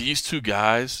 these two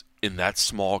guys in that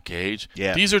small cage,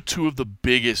 yeah, these are two of the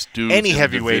biggest dudes. Any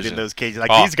heavyweight in those cages,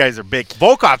 like these guys are big.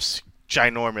 Volkov's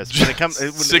ginormous. When it comes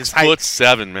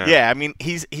 6'7", man. Yeah, I mean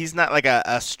he's not like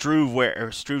a Struve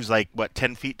where Struve's like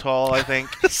 10 feet tall, I think.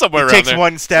 Somewhere he around takes there.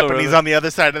 one step and he's on the other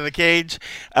side of the cage.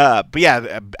 But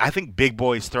yeah, I think big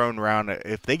boys thrown around,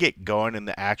 if they get going and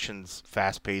the action's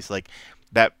fast paced, like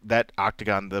that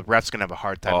octagon, the ref's gonna have a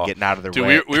hard time getting out of their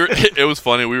way. It was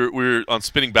funny. We were on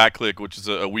Spinning Back Click, which is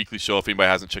a weekly show. If anybody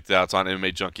hasn't checked it out, it's on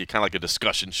MMA Junkie, kind of like a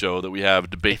discussion show that we have, a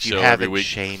debate show every week.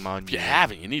 Shame on you. If you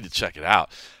haven't, you need to check it out.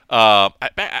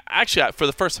 Actually, for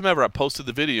the first time ever, I posted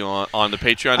the video on the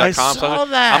Patreon.com. I saw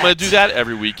that. I'm going to do that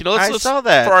every week. I saw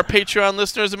that. For our Patreon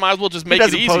listeners, it might as well just make it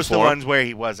easy for them. He doesn't post the ones where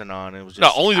he wasn't on. It was just,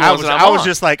 no, only the ones that I'm on. I was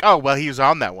just like, oh, well, he was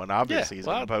on that one. Obviously, he's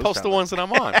going to post the ones that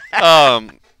I'm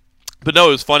on. But no,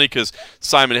 it was funny because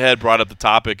Simon Head brought up the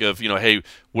topic of, hey,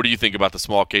 what do you think about the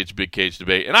small cage, big cage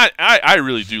debate? And I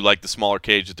really do like the smaller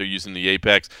cage that they're using the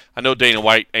Apex. I know Dana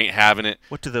White ain't having it.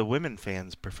 What do the women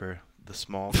fans prefer? The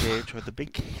small cage or the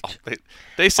big cage?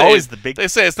 They say always the big. They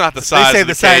say it's not the size of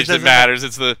the cage that matters.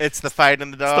 It's the fight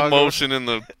in the dog. It's the motion in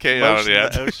the cage. Motion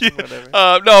in the ocean,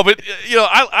 whatever. No, but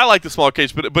I like the small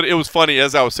cage. But it was funny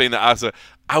as I was saying that.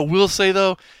 I will say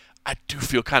though, I do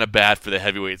feel kind of bad for the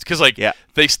heavyweights because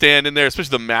they stand in there,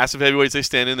 especially the massive heavyweights. They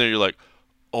stand in there. You're like,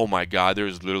 oh my God, there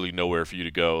is literally nowhere for you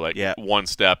to go. Like one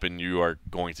step and you are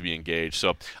going to be engaged.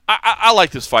 So I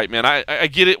like this fight, man. I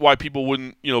get it why people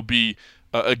wouldn't be.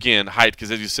 Again, hyped because,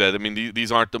 as you said, I mean,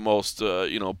 these aren't the most,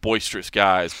 boisterous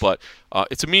guys, but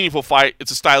it's a meaningful fight.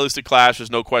 It's a stylistic clash. There's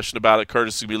no question about it.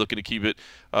 Curtis is going to be looking to keep it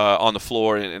on the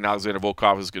floor, and Alexander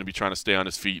Volkov is going to be trying to stay on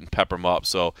his feet and pepper him up.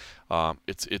 So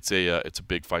it's a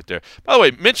big fight there. By the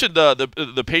way, mentioned the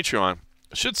Patreon.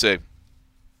 I should say,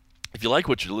 if you like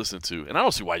what you're listening to, and I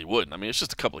don't see why you wouldn't. I mean, it's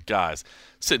just a couple of guys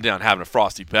sitting down having a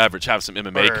frosty beverage, having some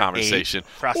MMA conversation,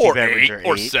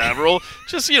 or several.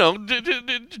 Just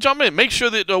jump in. Make sure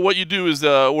that what you do is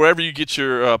wherever you get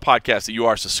your podcast that you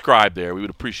are subscribed there. We would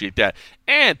appreciate that.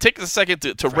 And take a second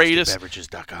to rate us.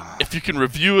 FrostyBeverages.com. If you can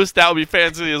review us, that would be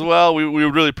fancy as well. We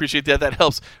would really appreciate that. That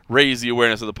helps raise the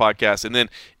awareness of the podcast. And then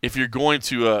if you're going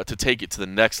to take it to the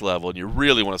next level and you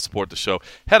really want to support the show,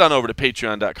 head on over to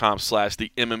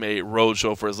patreon.com/the MMA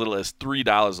Roadshow for as little as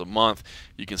 $3 a month.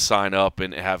 You can sign up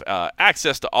and have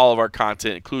access to all of our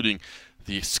content, including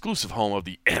the exclusive home of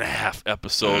the NF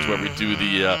episodes where we do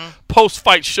the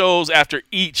post-fight shows after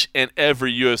each and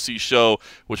every UFC show,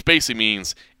 which basically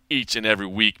means each and every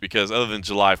week, because other than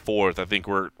July 4th, I think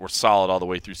we're solid all the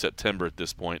way through September at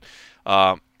this point.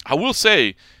 I will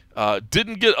say,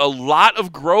 didn't get a lot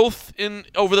of growth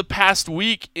over the past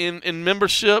week in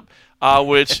membership,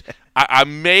 which I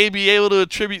may be able to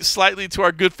attribute slightly to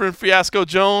our good friend Fiasco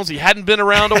Jones. He hadn't been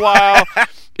around a while.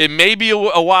 It may be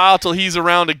a while till he's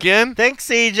around again. Thanks,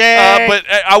 CJ. But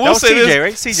I will say CJ,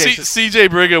 this. right? CJ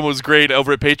Brigham was great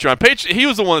over at Patreon. He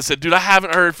was the one that said, dude, I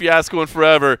haven't heard Fiasco in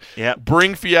forever. Yep.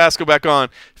 Bring Fiasco back on.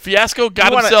 Fiasco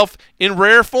got himself in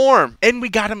rare form. And we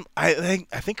got him, I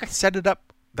think I set it up.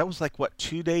 That was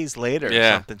 2 days later or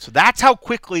something. So that's how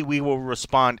quickly we will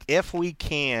respond if we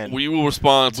can. We will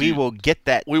respond. We will get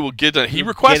that. We will get that. He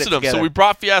requested him, so we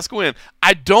brought Fiasco in.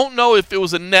 I don't know if it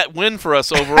was a net win for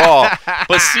us overall,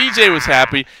 but CJ was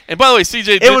happy. And by the way,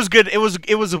 CJ, it was good.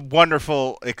 It was a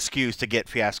wonderful excuse to get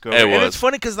Fiasco. It was. And it's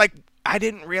funny because I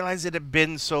didn't realize it had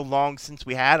been so long since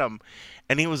we had him.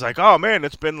 And he was like, "Oh man,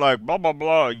 it's been like blah blah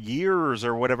blah years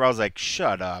or whatever." I was like,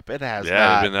 "Shut up! It has Yeah, it had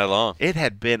not. been that long. It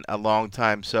had been a long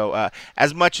time." So,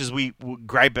 as much as we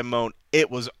gripe and moan,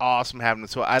 it was awesome having him.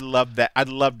 So I loved that. I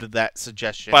loved that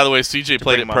suggestion. By the way, CJ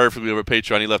played bring it him up. perfectly over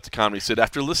Patreon. He left a comment. He said,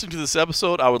 "After listening to this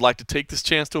episode, I would like to take this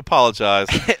chance to apologize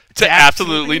to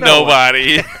absolutely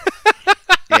nobody."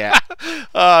 Yeah.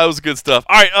 It was good stuff.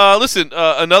 All right, listen,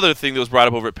 another thing that was brought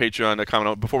up over at Patreon, a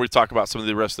comment before we talk about some of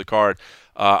the rest of the card,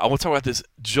 I want to talk about this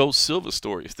Joe Silva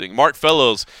story thing. Mark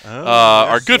Fellows,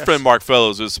 our good friend Mark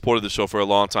Fellows, who has supported the show for a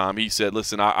long time, he said,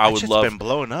 listen, I would love... It's been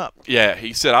blowing up. Yeah,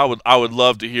 he said, I would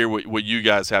love to hear what you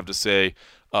guys have to say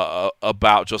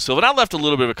about Joe Silva. And I left a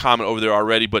little bit of a comment over there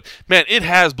already, but, man, it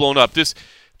has blown up. This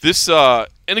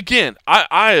and again,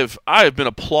 I have been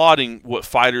applauding what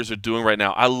fighters are doing right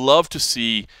now. I love to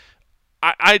see.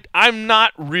 I'm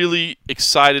not really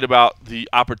excited about the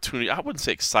opportunity. I wouldn't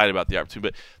say excited about the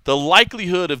opportunity, but the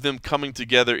likelihood of them coming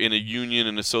together in a union,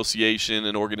 an association,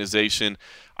 an organization,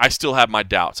 I still have my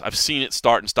doubts. I've seen it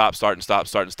start and stop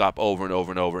over and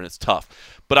over and over, and it's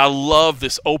tough. But I love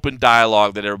this open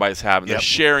dialogue that everybody's having. They're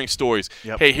sharing stories.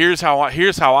 Yep. Hey, here's how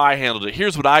I handled it.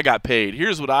 Here's what I got paid.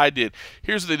 Here's what I did.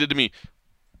 Here's what they did to me.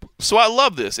 So I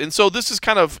love this. And so this is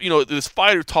kind of, this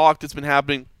fighter talk that's been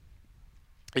happening.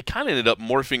 It kind of ended up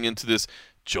morphing into this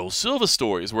Joe Silva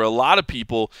stories where a lot of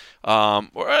people, or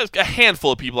a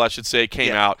handful of people, I should say,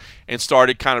 came out and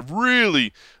started kind of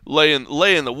really laying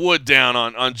the wood down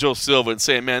on Joe Silva and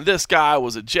saying, man, this guy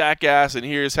was a jackass, and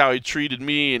here's how he treated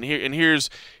me, and here's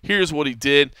what he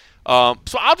did. So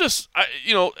I'll just,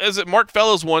 as Mark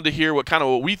Fellows wanted to hear what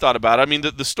we thought about it. I mean,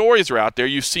 the stories are out there.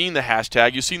 You've seen the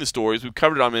hashtag. You've seen the stories. We've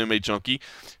covered it on MMA Junkie.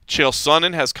 Chael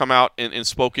Sonnen has come out and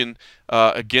spoken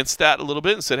against that a little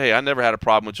bit and said, hey, I never had a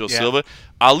problem with Joe Silva.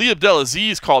 Ali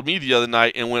Abdelaziz called me the other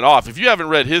night and went off. If you haven't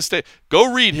read his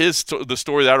go read the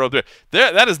story that I wrote there.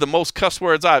 That is the most cuss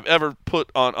words I've ever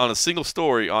put on a single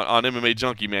story on MMA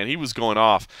Junkie, man. He was going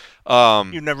off.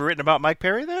 You've never written about Mike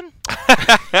Perry then?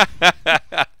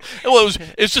 Well,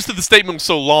 it's just that the statement was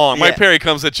so long. Mike Perry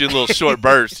comes at you in little short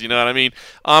bursts, you know what I mean?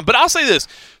 But I'll say this.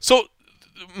 So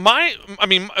now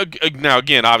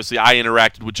again, obviously I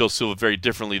interacted with Joe Silva very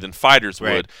differently than fighters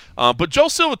would. But Joe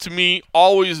Silva, to me,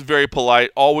 always very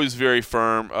polite, always very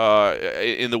firm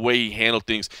in the way he handled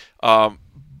things.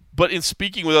 But in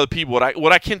speaking with other people,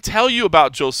 what I can tell you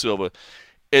about Joe Silva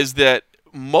is that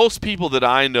most people that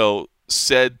I know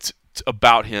said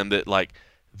about him that, like,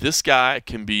 this guy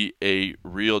can be a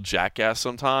real jackass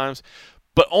sometimes,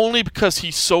 but only because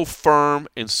he's so firm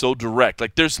and so direct.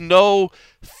 Like, there's no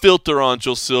filter on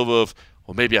Joe Silva of,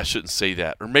 well, maybe I shouldn't say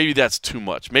that, or maybe that's too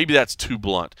much, maybe that's too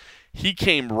blunt. He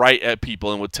came right at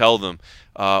people and would tell them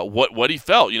what he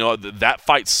felt. That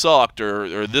fight sucked,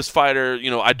 or this fighter,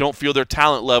 I don't feel their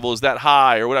talent level is that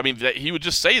high, or what. I mean, he would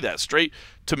just say that straight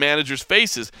to managers'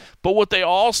 faces. But what they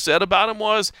all said about him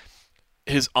was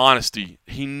his honesty.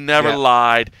 He never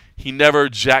lied. He never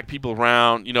jacked people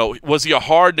around. Was he a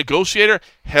hard negotiator?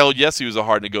 Hell yes, he was a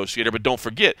hard negotiator. But don't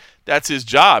forget, that's his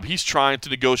job. He's trying to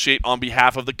negotiate on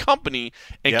behalf of the company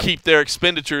and keep their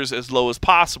expenditures as low as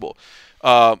possible.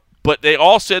 But they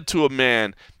all said to a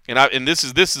man, and this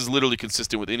is literally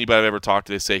consistent with anybody I've ever talked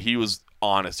to. They say he was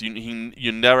honest.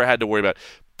 You never had to worry about it.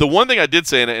 The one thing I did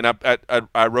say, and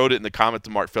I wrote it in the comment to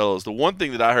Mark Fellows, the one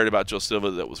thing that I heard about Joe Silva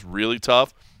that was really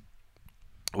tough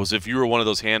was if you were one of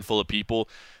those handful of people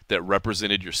that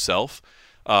represented yourself.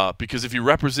 Because if you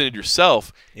represented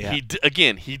yourself, he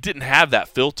didn't have that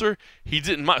filter. He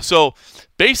didn't. So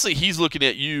basically, he's looking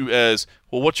at you as,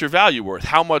 well, what's your value worth?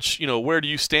 How much, where do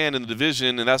you stand in the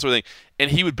division and that sort of thing?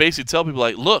 And he would basically tell people,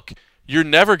 like, look, you're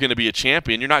never going to be a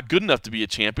champion. You're not good enough to be a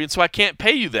champion, so I can't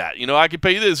pay you that. I can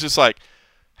pay you this. It's just like,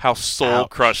 how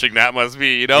soul-crushing that must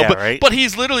be, But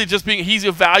he's literally just he's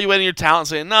evaluating your talent,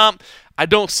 saying, nah, I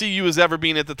don't see you as ever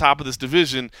being at the top of this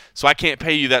division, so I can't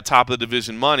pay you that top of the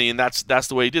division money, and that's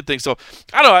the way he did things. So,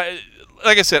 I don't know.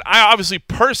 Like I said, I obviously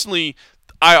personally,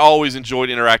 I always enjoyed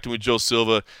interacting with Joe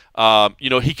Silva.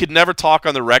 He could never talk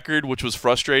on the record, which was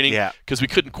frustrating because we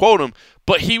couldn't quote him,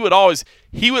 but he would always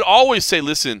say,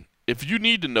 listen, if you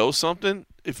need to know something,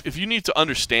 if you need to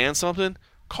understand something,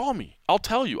 call me. I'll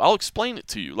tell you. I'll explain it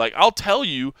to you. Like, I'll tell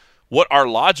you what our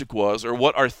logic was, or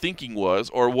what our thinking was,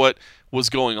 or what was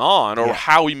going on, or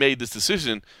how we made this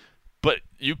decision, but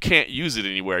you can't use it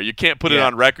anywhere. You can't put it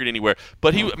on record anywhere.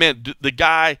 But the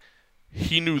guy,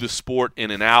 he knew the sport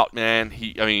in and out, man.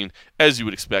 As you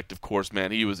would expect, of course,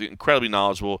 man, he was incredibly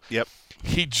knowledgeable. Yep.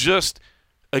 He just,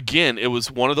 again, it was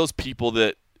one of those people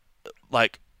that,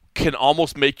 like, can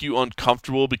almost make you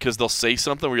uncomfortable because they'll say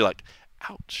something where you're like,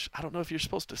 ouch, I don't know if you're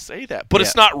supposed to say that. But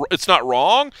Yeah. it's not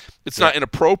wrong. It's not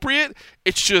inappropriate.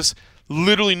 It's just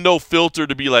literally no filter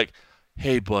to be like,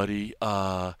 hey, buddy,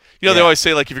 they always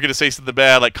say, like, if you're going to say something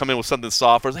bad, like, come in with something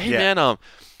soft. Or, hey, man,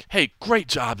 hey, great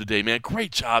job today, man.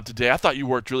 Great job today. I thought you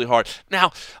worked really hard.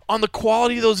 Now, on the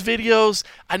quality of those videos,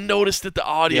 I noticed that the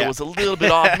audio was a little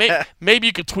bit off. Maybe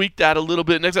you could tweak that a little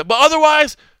bit next time. But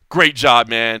otherwise, great job,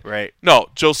 man. Right. No,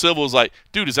 Joe Silva was like,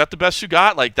 dude, is that the best you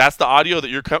got? Like, that's the audio that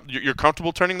you're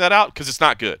comfortable turning that out? Because it's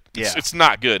not good. It's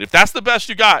not good. If that's the best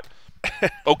you got,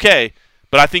 okay.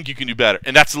 But I think you can do better.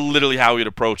 And that's literally how we'd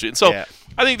approach it. And so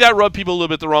I think that rubbed people a little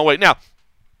bit the wrong way. Now,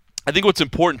 I think what's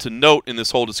important to note in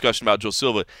this whole discussion about Joe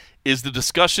Silva is the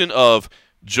discussion of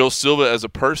Joe Silva as a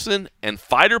person and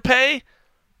fighter pay.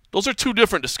 Those are two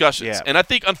different discussions. Yeah. And I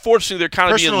think, unfortunately, they're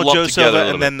kind of being lumped Joe together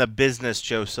Silva and then the business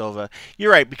Joe Silva.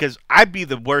 You're right, because I'd be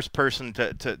the worst person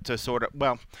to sort of –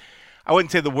 well, I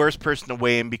wouldn't say the worst person to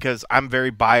weigh in because I'm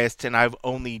very biased and I've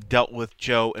only dealt with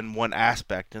Joe in one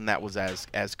aspect, and that was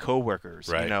as coworkers.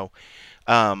 Right. You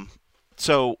know?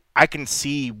 So I can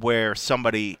see where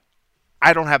somebody –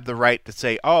 I don't have the right to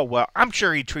say, oh, well, I'm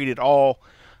sure he treated all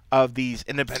of these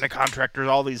independent contractors,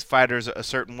 all these fighters a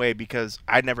certain way because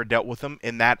I never dealt with them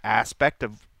in that aspect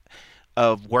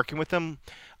of working with them.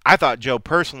 I thought Joe,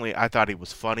 personally, I thought he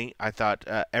was funny. I thought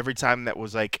every time that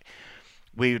was like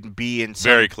we would be in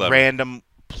some random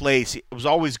place, it was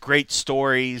always great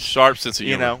stories. Sharp sense of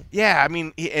humor. You know? Yeah, I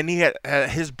mean, he had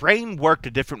his brain worked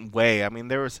a different way. I mean,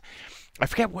 there was – I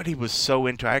forget what he was so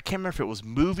into. I can't remember if it was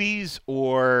movies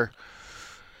or –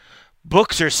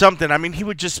 books or something. I mean, he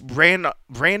would just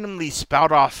randomly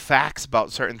spout off facts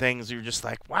about certain things. You're just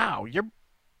like, wow, your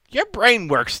brain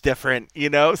works different, you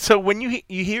know? So when you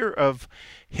hear of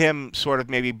him sort of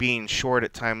maybe being short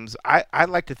at times, I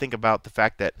like to think about the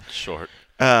fact that short.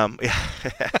 You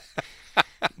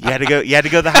had to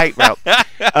go the height route.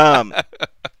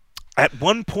 At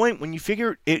one point, when you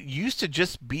figure it used to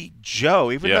just be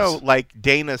Joe, even though like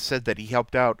Dana said that he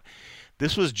helped out.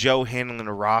 This was Joe handling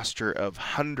a roster of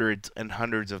hundreds and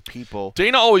hundreds of people.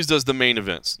 Dana always does the main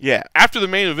events. Yeah. After the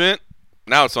main event,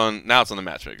 now it's on the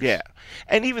matchmakers. Yeah.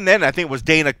 And even then, I think it was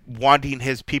Dana wanting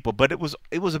his people, but it was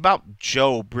about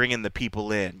Joe bringing the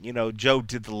people in. You know, Joe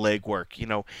did the legwork. You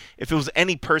know, if it was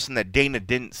any person that Dana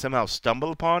didn't somehow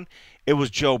stumble upon, it was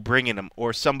Joe bringing them,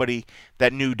 or somebody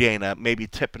that knew Dana, maybe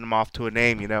tipping them off to a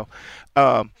name. You know.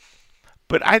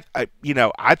 But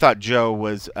I thought Joe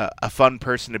was a fun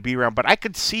person to be around. But I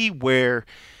could see where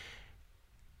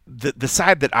the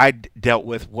side that I dealt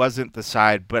with wasn't the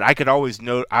side. But I always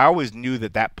knew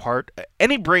that part,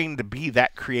 any brain to be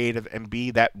that creative and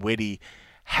be that witty,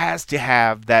 has to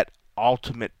have that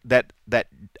ultimate that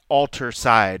alter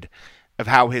side of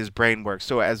how his brain works.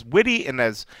 So as witty and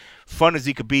as fun as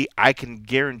he could be, I can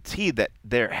guarantee that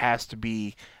there has to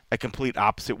be a complete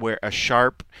opposite, where a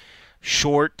sharp,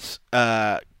 short,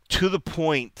 to the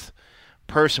point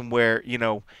person where, you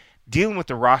know, dealing with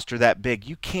the roster that big,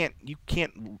 you can't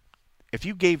if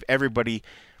you gave everybody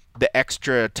the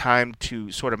extra time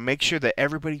to sort of make sure that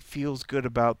everybody feels good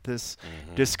about this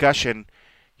discussion,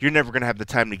 you're never going to have the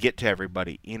time to get to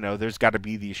everybody. You know, there's got to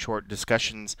be these short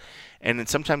discussions, and then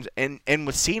sometimes and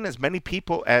with seeing as many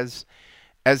people as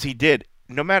he did,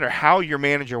 no matter how your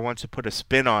manager wants to put a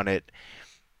spin on it,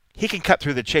 he can cut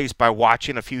through the chase by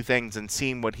watching a few things and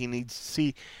seeing what he needs to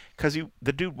see, because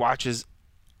the dude watches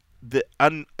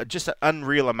just an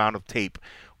unreal amount of tape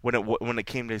when it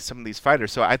came to some of these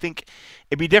fighters. So I think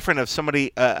it'd be different if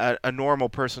somebody, a normal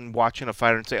person watching a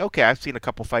fighter and say, okay, I've seen a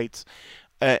couple fights,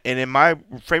 and in my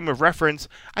frame of reference,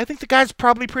 I think the guy's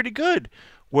probably pretty good.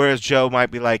 Whereas Joe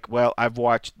might be like, well, I've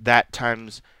watched that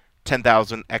times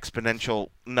 10,000 exponential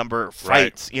number of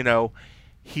fights. Right. You know,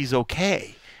 he's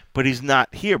okay. But he's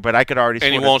not here. But I could already.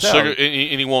 And he won't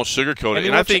sugarcoat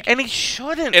it. And he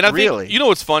shouldn't. And I really. think, you know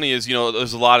what's funny is, you know,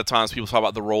 there's a lot of times people talk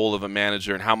about the role of a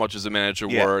manager and how much is a manager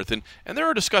worth, and there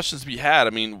are discussions to be had. I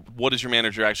mean, what is your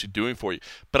manager actually doing for you?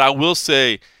 But I will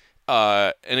say,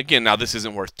 and again, now this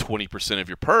isn't worth 20% of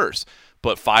your purse,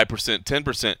 but 5%,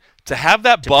 10%. To have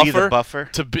that buffer,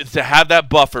 to have that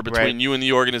buffer between you and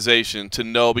the organization, to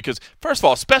know, because first of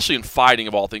all, especially in fighting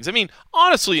of all things, I mean,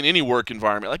 honestly, in any work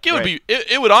environment, like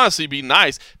it would honestly be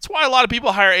nice. It's why a lot of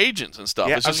people hire agents and stuff.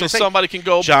 It's just so somebody can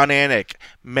go. John Anik,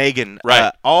 Megan,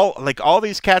 all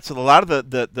these cats with a lot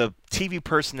of the TV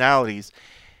personalities,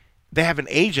 they have an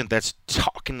agent that's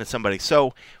talking to somebody.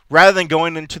 So rather than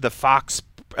going into the Fox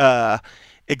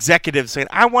executive saying,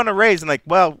 I want to raise, and like,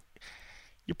 well,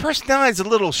 your personality is a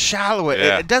little shallow.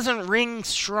 It doesn't ring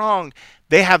strong.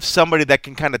 They have somebody that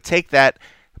can kind of take that,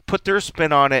 put their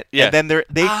spin on it, Yeah. and then they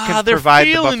can they're provide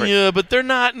the feeling buffer. you, but they're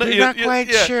not. They're not quite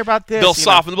sure about this. They'll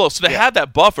soften the blow. So they Yeah. have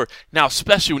that buffer now,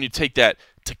 especially when you take that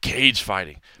to cage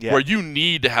fighting, Yeah. where you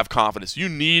need to have confidence. You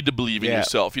need to believe in Yeah.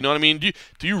 yourself. You know what I mean?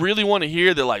 Do you really want to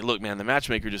hear that? Like, look, man, the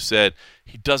matchmaker just said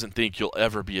he doesn't think you'll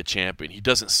ever be a champion. He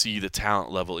doesn't see the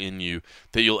talent level in you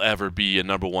that you'll ever be a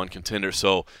number one contender.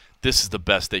 So this is the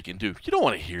best they can do. You don't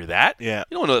want to hear that. Yeah.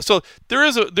 You don't know that. So there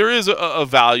is a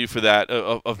value for that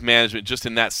of management, just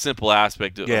in that simple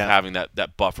aspect of having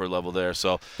that buffer level there.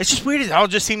 So It's just weird. It all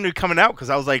just seemed to be coming out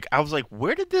because I was like,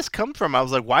 where did this come from? I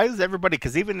was like, why is everybody?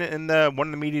 Because even in one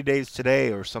of the media days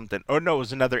today or something, or no, it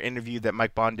was another interview that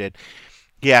Mike Bond did.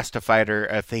 He asked a fighter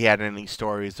if he had any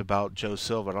stories about Joe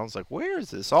Silva, and I was like, where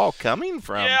is this all coming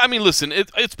from? Yeah, I mean, listen,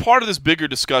 it's part of this bigger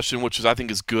discussion, which I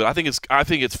think is good. I think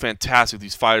it's fantastic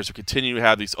these fighters are continuing to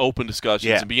have these open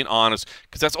discussions and being honest,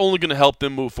 because that's only going to help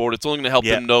them move forward. It's only going to help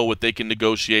them know what they can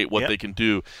negotiate, what they can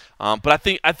do. But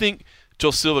I think Joe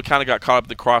Silva kind of got caught up in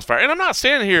the crossfire, and I'm not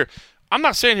standing here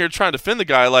trying to defend the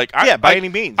guy. Like, by any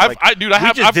means. I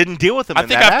didn't deal with him. I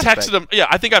think I've texted him. Yeah,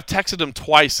 I think I've texted him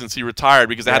twice since he retired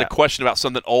because I had a question about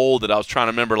something old that I was trying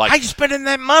to remember. Like, how you spending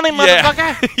that money,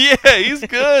 motherfucker? Yeah, he's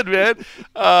good, man.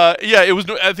 It was.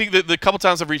 I think that the couple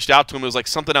times I've reached out to him, it was like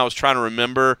something I was trying to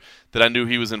remember that I knew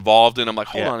he was involved in. I'm like,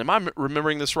 hold on, am I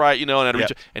remembering this right? You know, and I'd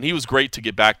reach out, and he was great to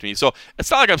get back to me. So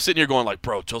it's not like I'm sitting here going like,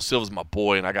 bro, Joe Silva's my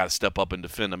boy, and I got to step up and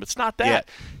defend him. It's not that.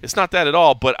 Yeah. It's not that at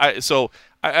all. But I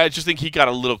just think he got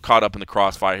a little caught up in the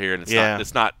crossfire here, and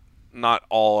it's not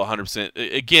all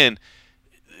 100%. Again,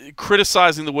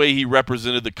 criticizing the way he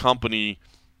represented the company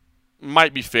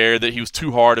might be fair, that he was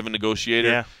too hard of a negotiator.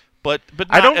 Yeah. But not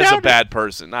I don't as a doubt bad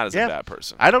person. Not as a bad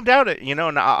person. I don't doubt it. You know,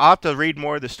 and I'll have to read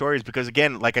more of the stories because,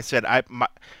 again, like I said,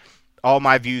 all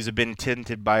my views have been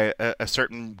tinted by a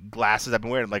certain glasses I've been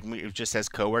wearing. Like, it just as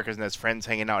coworkers and as friends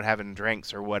hanging out having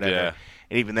drinks or whatever. Yeah.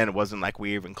 And even then, it wasn't like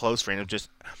we were even close friends. It was just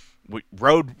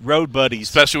road buddies.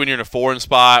 Especially when you're in a foreign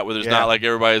spot where there's not like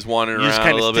everybody's wandering around a little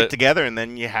bit. You just kind of stick together, and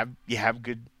then you have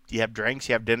drinks,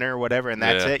 you have dinner or whatever, and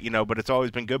that's it. You know, but it's always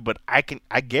been good. But I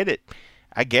get it.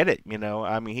 You know,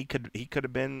 I mean, he could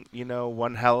have been, you know,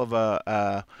 one hell of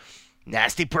a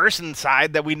nasty person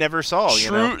side that we never saw. Shrewd,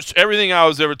 you know? Everything I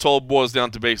was ever told boils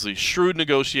down to basically shrewd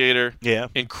negotiator. Yeah.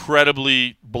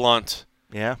 Incredibly blunt.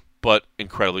 Yeah. But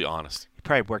incredibly honest. He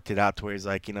probably worked it out to where he's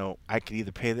like, you know, I could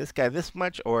either pay this guy this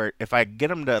much, or if I get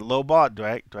him to lowball, do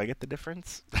I get the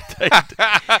difference?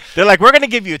 They're like, we're going to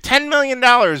give you $10 million,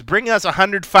 bring us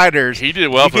 100 fighters. He did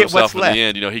well for himself in the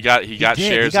end. You know, he got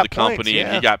shares of the company,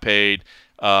 and he got paid.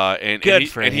 And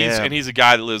he's a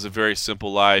guy that lives a very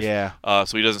simple life. Yeah.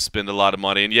 So he doesn't spend a lot of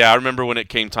money. And I remember when it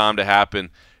came time to happen,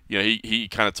 you know, he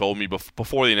kind of told me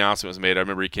before the announcement was made. I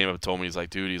remember he came up and told me, he's like,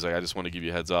 dude, he's like, I just want to give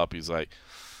you a heads up. He's like,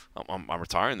 I'm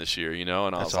retiring this year, you know.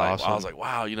 And I was like,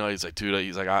 wow, you know. He's like, dude,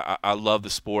 he's like, I love the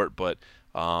sport, but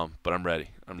I'm ready.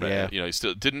 I'm ready. Yeah. You know, he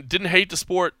still didn't hate the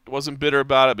sport, wasn't bitter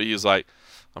about it, but he was like,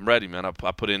 I'm ready, man. I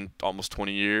put in almost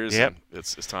 20 years. Yep. And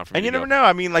it's time for me. And you never know.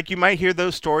 I mean, like, you might hear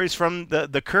those stories from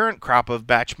the current crop of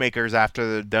matchmakers after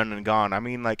they're done and gone. I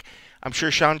mean, like, I'm sure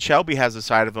Sean Shelby has a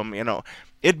side of him. You know,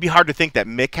 it'd be hard to think that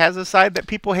Mick has a side that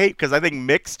people hate, because I think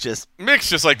Mick's just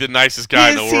like the nicest guy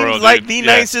in the world. He seems like the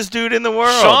nicest dude in the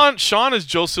world. Sean is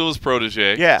Joe Silva's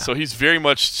protege. Yeah. So he's very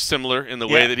much similar in the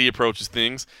way that he approaches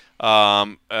things.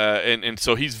 And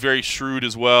so he's very shrewd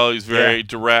as well. He's very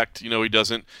direct. You know, he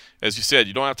doesn't, as you said,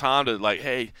 you don't have time to like,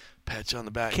 hey, pat you on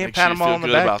the back. Can't make pat sure them you all feel on the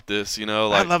good back about this. You know,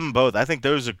 like, I love them both. I think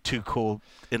those are two cool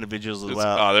individuals as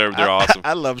well. Oh, they're awesome.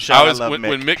 I love Sean. I love Mick.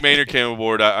 When Mick Maynard came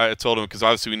aboard, I told him, because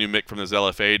obviously we knew Mick from his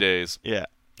LFA days. Yeah.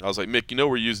 I was like, Mick, you know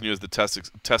we're using you as the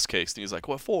test case. And he's like,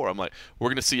 what for? I'm like, we're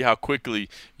going to see how quickly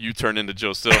you turn into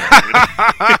Joe Silva.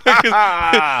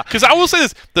 Because I will say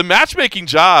this, the matchmaking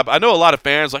job, I know a lot of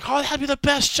fans are like, oh, that'd be the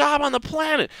best job on the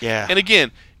planet. Yeah. And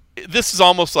again, this is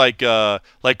almost like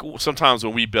sometimes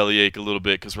when we bellyache a little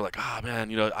bit because we're like, man,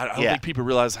 you know, I don't think people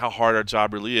realize how hard our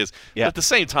job really is. Yeah. But at the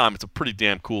same time, it's a pretty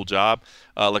damn cool job.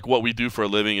 Like what we do for a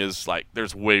living is like,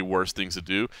 there's way worse things to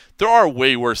do. There are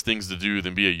way worse things to do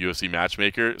than be a UFC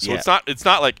matchmaker. So it's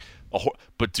not like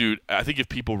but dude, I think if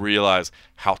people realize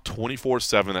how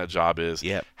 24/7 that job is,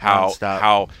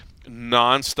 how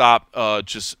nonstop,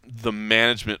 just the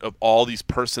management of all these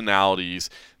personalities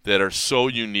that are so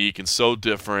unique and so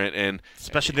different, and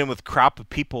especially then with crop of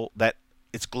people that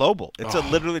it's global. It's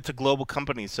it's a global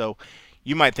company. So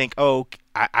you might think, oh,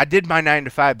 I did my 9 to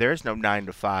 5. There is no 9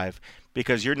 to 5.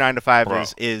 because your 9 to 5 Bro,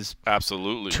 is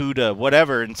absolutely 2 to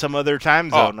whatever in some other time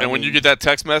zone. And when you get that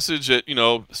text message at,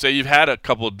 say you've had a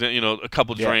couple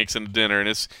drinks and dinner, and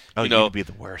it's you'd be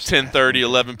the worst. 10:30,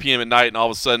 11 p.m. at night, and all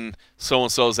of a sudden so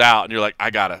and so's out, and you're like, I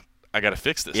gotta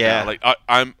fix this now. Like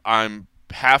I'm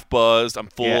half buzzed, I'm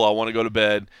full, I want to go to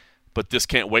bed, but this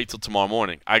can't wait till tomorrow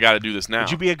morning. I got to do this now.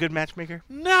 Would you be a good matchmaker?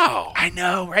 No. I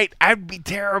know, right? I'd be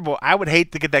terrible. I would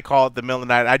hate to get that call at the middle of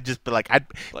the night. I'd just be like,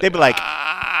 they'd be like,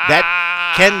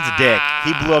 that Ken's dick.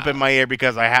 He blew up in my ear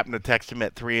because I happened to text him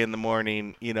at 3 in the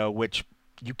morning, which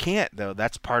you can't, though.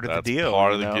 That's part of the deal.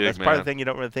 Part of the gig, That's part of the thing you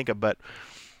don't really think of. But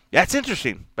that's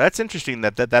interesting. That's interesting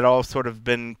that all sort of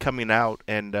been coming out.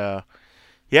 And, I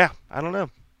don't know.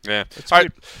 Yeah. All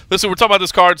right. Listen, we're talking about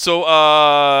this card, so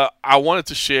I wanted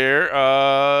to share.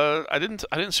 I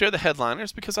didn't share the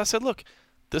headliners because I said, look,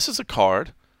 this is a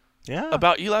card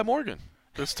about Eli Morgan.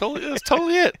 That's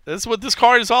totally it. That's what this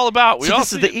card is all about.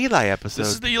 This is the Eli episode. This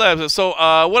is the Eli episode. So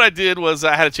what I did was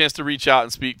I had a chance to reach out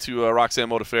and speak to Roxanne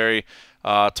Modafferi,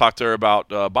 talk to her about,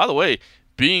 by the way,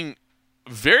 being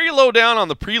very low down on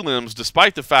the prelims,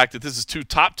 despite the fact that this is 2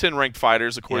 top 10 ranked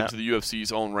fighters according to the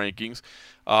UFC's own rankings.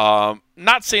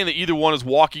 Not saying that either one is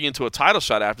walking into a title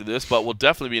shot after this, but will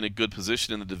definitely be in a good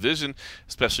position in the division,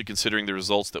 especially considering the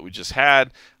results that we just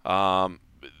had.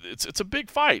 It's a big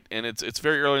fight, and it's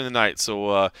very early in the night.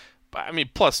 So,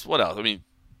 plus, what else?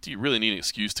 Do you really need an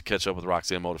excuse to catch up with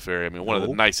Roxanne Modafferi? One of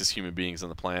the nicest human beings on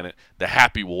the planet, the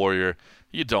happy warrior.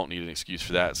 You don't need an excuse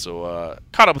for that. So,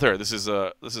 caught up with her. This is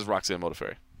Roxanne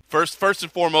Modafferi. First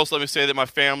and foremost, let me say that my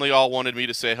family all wanted me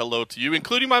to say hello to you,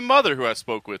 including my mother, who I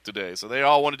spoke with today. So they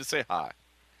all wanted to say hi.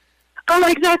 Oh,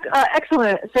 exactly.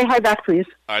 Excellent. Say hi back, please.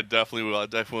 I definitely will. All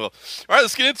right,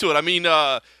 let's get into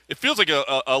it. It feels like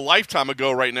a lifetime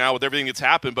ago right now with everything that's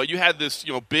happened, but you had this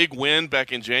big win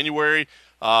back in January.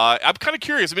 I'm kind of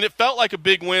curious. It felt like a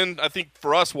big win, I think,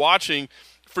 for us watching.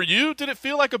 For you, did it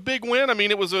feel like a big win?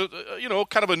 It was a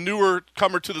kind of a newer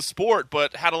comer to the sport,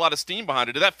 but had a lot of steam behind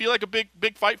it. Did that feel like a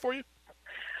big fight for you?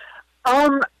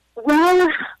 Well,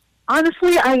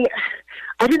 honestly, I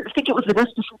didn't think it was the best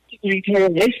entire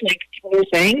race, like people were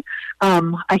saying.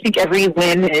 I think every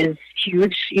win is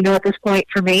huge, at this point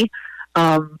for me.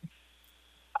 I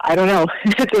don't know.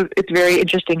 It's very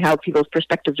interesting how people's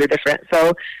perspectives are different.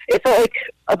 So it felt like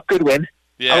a good win.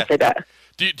 Yeah. I'll say that.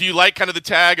 Do you like kind of the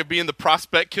tag of being the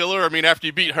prospect killer? After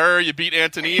you beat her, you beat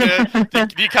Antonina. do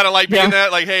you kind of like being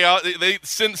that? Like, hey, they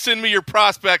send me your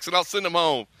prospects and I'll send them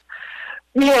home.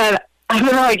 Yeah, I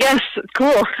don't know. I guess it's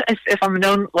cool if I'm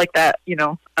known like that.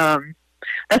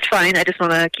 That's fine. I just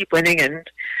want to keep winning and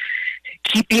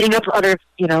keep beating up other,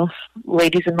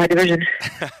 ladies in my division.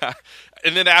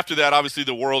 And then after that, obviously,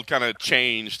 the world kind of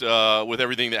changed with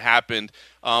everything that happened.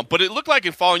 But it looked like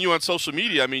in following you on social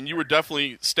media, you were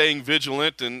definitely staying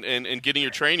vigilant and getting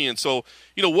your training. And so,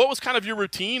 what was kind of your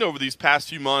routine over these past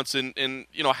few months? And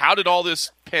how did all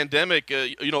this pandemic,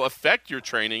 affect your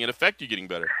training and affect you getting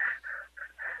better?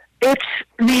 I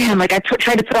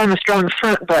tried to put on a strong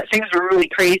front, but things were really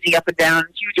crazy up and down,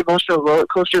 huge emotional roller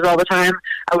coasters all the time.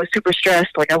 I was super stressed.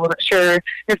 I wasn't sure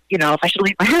if I should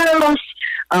leave my house.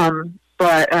 I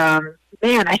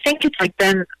think it's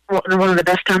been one of the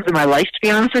best times of my life, to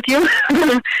be honest with you.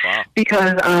 Wow.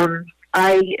 Because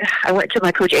I went to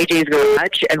my coach AJ's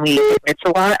garage and we mitts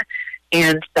a lot,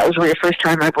 and that was really the first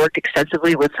time I've worked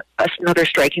extensively with another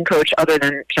striking coach other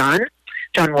than John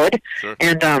Wood. Sure.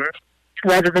 And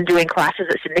rather than doing classes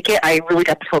at Syndicate, I really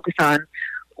got to focus on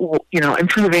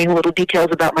improving little details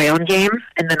about my own game.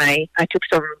 And then I took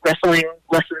some wrestling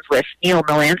lessons with Neil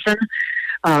Melanson,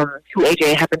 who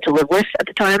AJ happened to live with at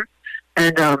the time.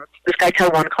 And this guy,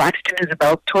 Taiwan Claxton, is a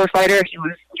Bellator fighter. He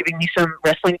was giving me some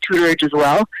wrestling tutorage as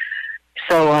well.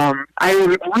 So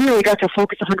I really got to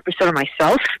focus 100% on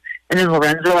myself. And then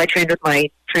Lorenzo, I trained with my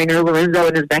trainer, Lorenzo,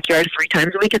 in his backyard 3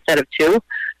 times a week instead of 2.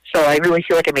 So I really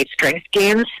feel like I made strength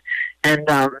gains. And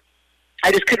I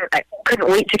just couldn't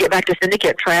wait to get back to Syndicate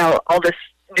and try out all this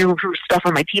new stuff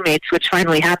on my teammates, which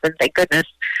finally happened, thank goodness.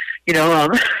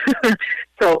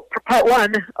 So part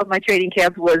 1 of my training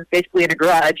camp was basically in a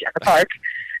garage at the park.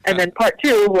 And then part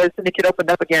 2 was Syndicate opened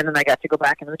up again, and I got to go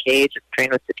back into the cage and train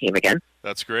with the team again.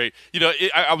 That's great.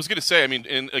 I was going to say,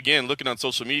 and again, looking on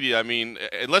social media,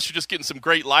 unless you're just getting some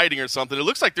great lighting or something, it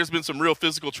looks like there's been some real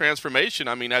physical transformation.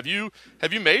 Have you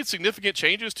made significant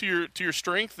changes to your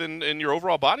strength and your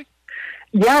overall body?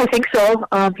 Yeah, I think so.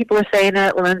 People are saying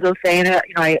it. Lorenzo's saying it.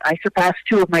 I surpassed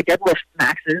 2 of my deadlift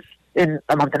maxes in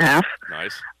a month and a half.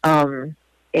 Nice.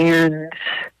 And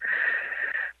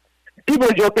people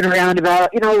are joking around about,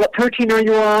 what protein are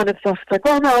you on and stuff. It's like,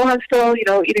 well, no, I'm still,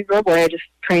 eating normally. I just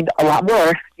trained a lot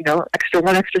more,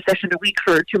 one extra session a week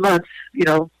for 2 months,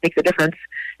 makes a difference.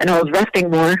 And I was resting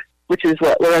more, which is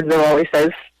what Lorenzo always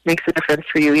says makes a difference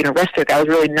for you, resting. I was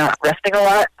really not resting a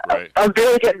lot. Right. I was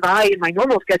barely getting by in my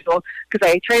normal schedule because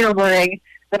I train all morning,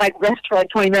 then I rest for like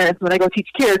 20 minutes, and then I go teach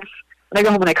kids, and I go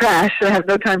home and I crash, so I have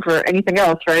no time for anything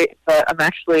else, right? But I'm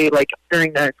actually, like,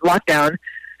 during the lockdown,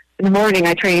 in the morning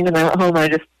I trained, and I went home and I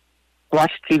just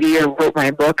watched TV or wrote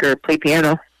my book or played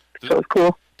piano. So it was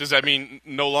cool. Does that mean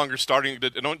no longer starting?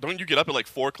 Don't you get up at like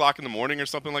 4 o'clock in the morning or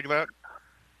something like that?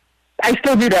 I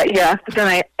still do that, yeah. But then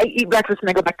I eat breakfast and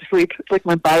I go back to sleep. It's like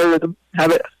my biorhythm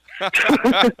habit.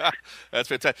 That's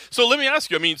fantastic. So let me ask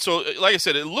you. I mean, so like I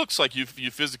said, it looks like you've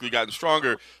physically gotten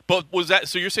stronger. But was that?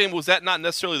 So you're saying was that not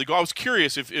necessarily the goal? I was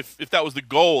curious if that was the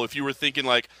goal. If you were thinking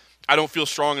like, I don't feel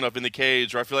strong enough in the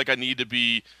cage, or I feel like I need to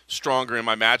be stronger in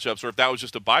my matchups, or if that was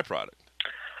just a byproduct.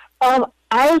 I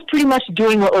was pretty much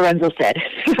doing what Lorenzo said.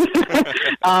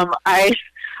 I'm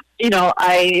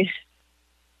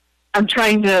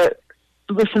trying to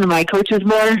listen to my coaches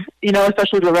more,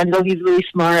 especially Lorenzo. He's really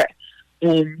smart,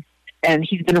 and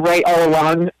he's been right all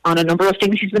along on a number of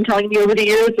things he's been telling me over the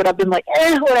years that I've been like,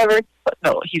 whatever. But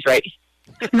no, he's right.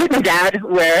 He's like my dad,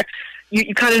 where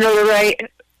you kind of know they're right,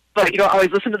 but you don't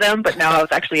always listen to them. But now I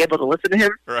was actually able to listen to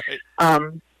him. Right.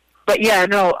 But yeah,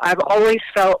 no, I've always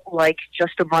felt like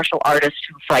just a martial artist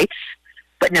who fights.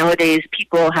 But nowadays,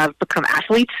 people have become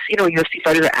athletes. UFC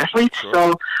fighters are athletes. Sure.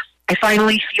 So I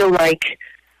finally feel like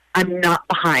I'm not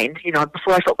behind.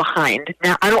 Before I felt behind.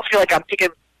 Now I don't feel like I'm picking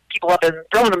people up and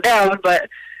throwing them down, but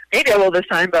maybe I will this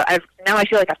time. But now I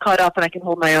feel like I've caught up and I can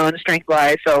hold my own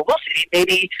strength-wise. So we'll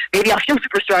see. Maybe I'll feel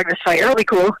super strong this fight. It'll be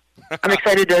cool. I'm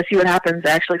excited to see what happens.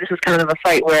 Actually, this is kind of a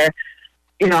fight where,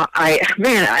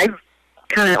 I've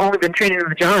kind of only been training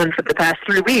with John for the past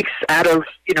 3 weeks out of,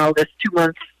 this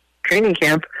 2-month training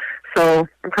camp. So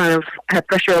I'm kind of have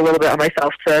pressure a little bit on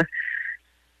myself to,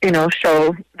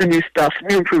 show the new stuff,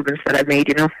 new improvements that I've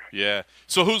made, Yeah.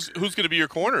 So who's going to be your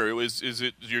corner? Is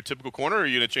it your typical corner, or are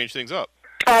you going to change things up?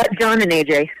 John and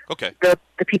AJ. Okay. The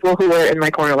people who were in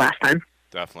my corner last time.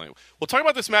 Definitely. Well, talk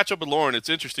about this matchup with Lauren. It's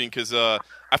interesting because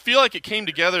I feel like it came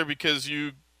together because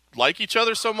you like each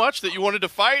other so much that you wanted to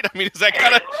fight. I mean, is that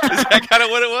kind of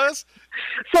what it was?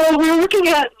 So we were looking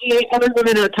at the other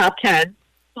women in the top 10.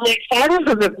 Like 5 of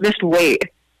them have missed weight,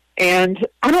 and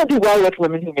I don't do well with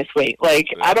women who miss weight. Like,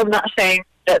 yeah. I'm not saying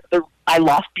that I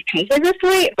lost because I missed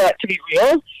weight, but to be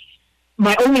real,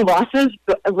 my only losses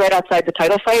right outside the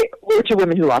title fight were to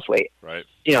women who lost weight. Right.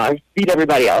 I beat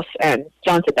everybody else, and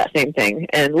John said that same thing.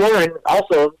 And Lauren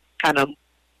also kind of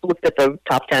looked at the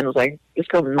top 10 and was like, this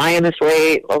girl Maya missed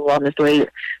weight, blah, blah, missed weight.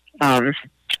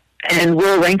 And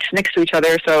we're ranked next to each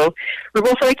other, so we're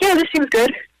both like, yeah, this seems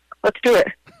good. Let's do it.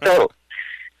 So,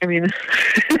 I mean,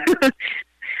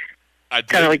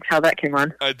 kind of like how that came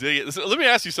on. I dig it. So let me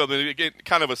ask you something, again,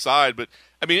 kind of aside, but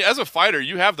I mean, as a fighter,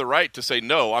 you have the right to say,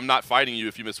 no, I'm not fighting you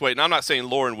if you miss weight. And I'm not saying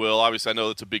Lauren will. Obviously, I know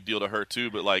that's a big deal to her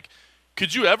too, but like,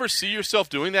 could you ever see yourself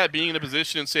doing that, being in a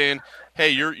position and saying, hey,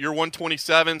 you're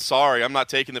 127, sorry, I'm not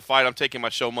taking the fight, I'm taking my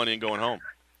show money and going home?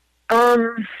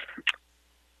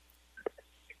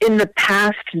 In the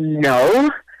past, no.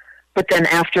 But then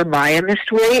after Maya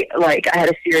missed weight, like, I had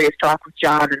a serious talk with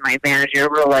John and my manager.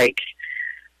 We're like,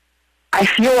 I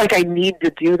feel like I need to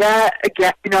do that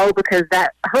again, because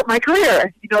that hurt my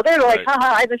career. They're like,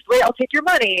 haha, I missed weight, I'll take your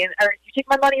money. Or you take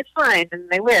my money, it's fine. And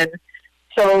they win.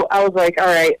 So I was like, all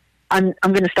right, I'm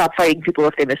going to stop fighting people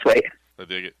if they miss weight. I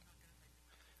dig it.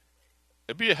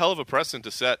 It'd be a hell of a precedent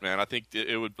to set, man. I think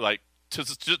it would, like,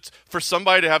 just for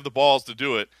somebody to have the balls to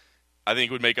do it, I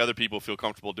think it would make other people feel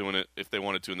comfortable doing it if they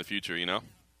wanted to in the future,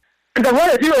 Because I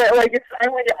want to do it. Like, I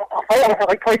only fight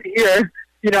like twice a year,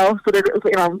 so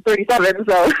I'm 37,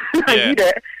 so I need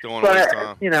it. Don't want to waste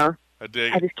time.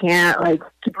 I just can't, like,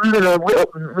 keep losing the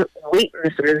weight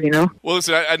missers, Well,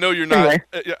 listen, I know you're not.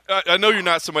 Anyway. I know you're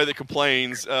not somebody that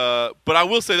complains, but I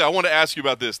will say that I want to ask you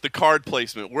about this: the card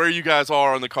placement, where you guys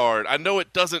are on the card. I know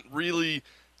it doesn't really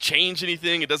change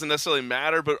anything; it doesn't necessarily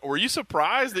matter. But were you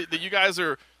surprised that you guys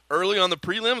are early on the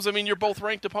prelims? I mean, you're both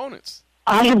ranked opponents.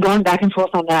 I have gone back and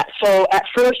forth on that. So at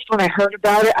first, when I heard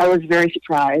about it, I was very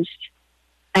surprised,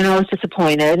 and I was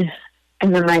disappointed.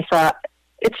 And then I thought,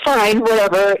 it's fine,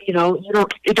 whatever,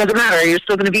 it doesn't matter. You're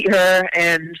still going to beat her,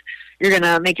 and you're going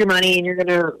to make your money, and you're going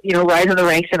to, rise in the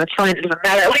ranks, and it's fine. It doesn't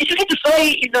matter. At least you get to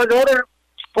fight, no other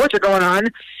sports are going on.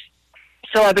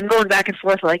 So I've been going back and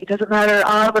forth, like, it doesn't matter,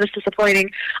 but it's disappointing.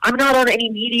 I'm not on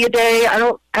any media day. I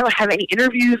don't have any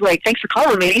interviews, like, thanks for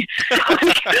calling me.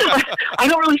 I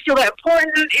don't really feel that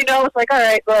important, it's like, all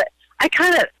right, but I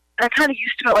kind of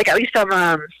used to it. Like, at least I'm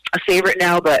a favorite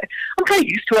now, but I'm kind of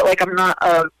used to it. Like, I'm not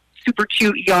a super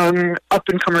cute, young,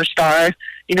 up-and-comer star.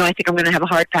 I think I'm going to have a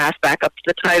hard pass back up to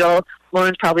the title.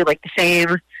 Lauren's probably, like, the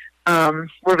same.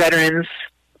 We're veterans.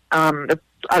 I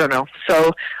don't know.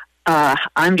 So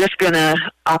I'm just going to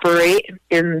operate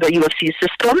in the UFC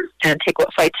system and take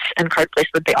what fights and card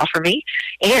placement they offer me.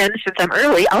 And since I'm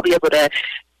early, I'll be able to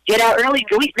get out early and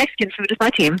go eat Mexican food with my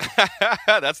team.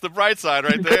 That's the bright side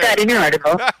right there. Put that in your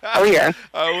article. Oh, yeah.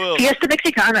 I will. Fiesta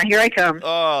Mexicana, here I come.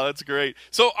 Oh, that's great.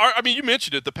 So, you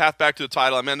mentioned it, the path back to the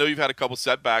title. I know you've had a couple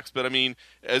setbacks, but,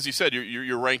 as you said,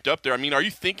 you're ranked up there. Are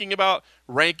you thinking about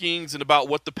rankings and about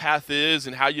what the path is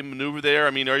and how you maneuver there?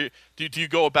 Do you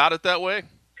go about it that way?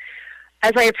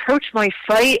 As I approach my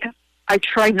fight, I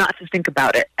try not to think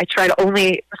about it. I try to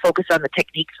only focus on the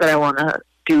techniques that I want to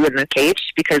do in the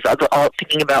cage, because all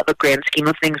thinking about the grand scheme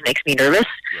of things makes me nervous.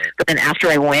 Right. But then after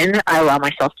I win, I allow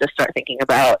myself to start thinking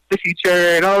about the future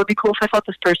and, it'd be cool if I fought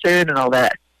this person and all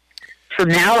that. So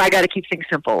now I got to keep things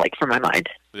simple, like, for my mind,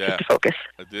 just to focus.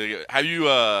 I dig it. Have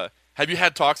you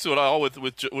had talks to it all with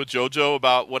JoJo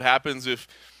about what happens if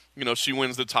she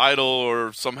wins the title,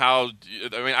 or somehow?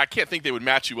 I can't think they would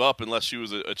match you up unless she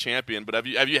was a champion. But have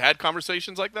you had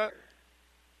conversations like that?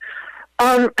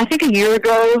 I think a year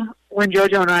ago, when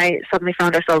JoJo and I suddenly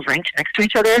found ourselves ranked next to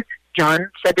each other, John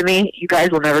said to me, "You guys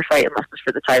will never fight unless it's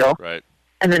for the title." Right.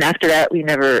 And then after that, we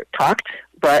never talked.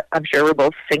 But I'm sure we're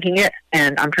both thinking it,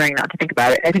 and I'm trying not to think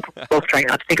about it. I think we're both trying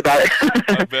not to think about it.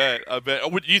 I bet.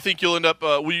 Do you think you'll end up?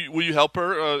 Will you help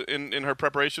her in her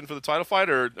preparation for the title fight,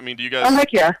 or do you guys? Oh,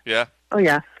 heck yeah. Yeah. Oh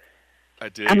yeah. I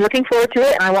did. I'm looking forward to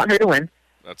it, and I want her to win.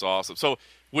 That's awesome. So,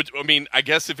 I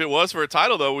guess if it was for a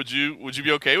title, though, would you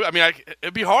be okay?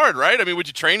 It'd be hard, right? Would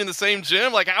you train in the same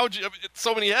gym? Like, how would you?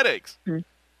 So many headaches. Mm-hmm.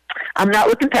 I'm not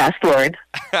looking past Lauren.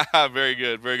 Very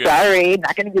good, very good. Sorry,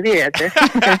 not going to give you an answer.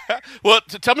 Well,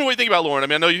 tell me what you think about Lauren.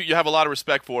 I know you have a lot of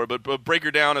respect for her, but break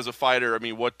her down as a fighter.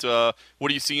 What are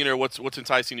you seeing her? What's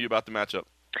enticing you about the matchup?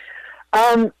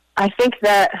 I think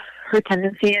that her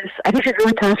tendencies, I think she's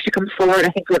really tough. She comes forward. I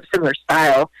think we have a similar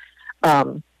style.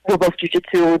 We're both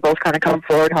jiu-jitsu. We both kind of come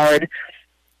forward hard.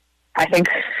 I think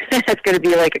it's going to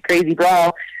be like a crazy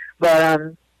brawl, but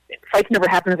fights never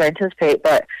happen as I anticipate.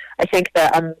 But I think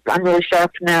that I'm really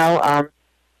sharp now.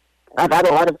 I've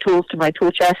added a lot of tools to my tool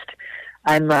chest.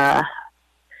 I don't know.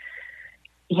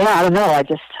 I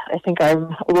think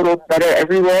I'm a little better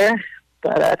everywhere,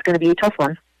 but it's going to be a tough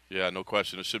one. Yeah, no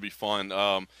question. It should be fun.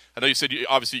 I know you said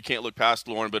obviously you can't look past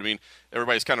Lauren, but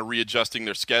everybody's kind of readjusting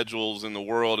their schedules in the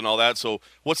world and all that. So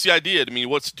what's the idea? Do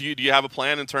you have a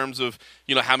plan in terms of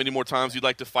how many more times you'd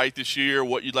like to fight this year?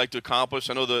 What you'd like to accomplish?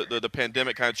 I know the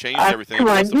pandemic kind of changed everything. Come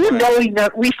on,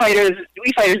 we fighters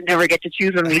never get to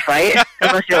choose when we fight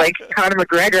unless you're like Conor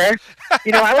McGregor.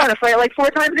 I want to fight like 4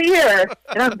 times a year,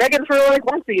 and I'm begging for like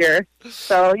once a year.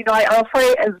 So I'll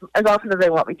fight as often as they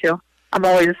want me to. I'm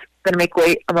always going to make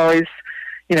weight. I'm always,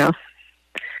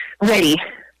 ready.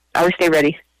 I always stay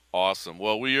ready. Awesome.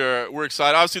 Well, we're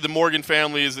excited. Obviously, the Morgan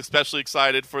family is especially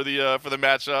excited for the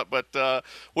matchup. But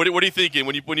what are you thinking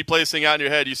when you play this thing out in your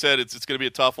head? You said it's going to be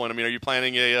a tough one. Are you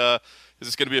planning is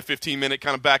this going to be a 15-minute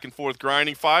kind of back and forth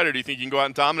grinding fight, or do you think you can go out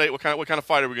and dominate? What kind of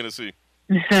fight are we going to see?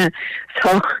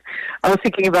 So I was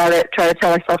thinking about it, trying to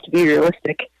tell myself to be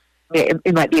realistic.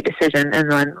 It might be a decision,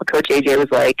 and then Coach AJ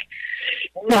was like,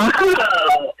 "No,"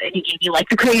 and he gave me like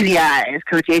the crazy eyes.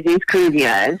 Coach AJ's crazy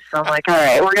eyes. So I'm like, all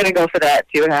right, we're gonna go for that.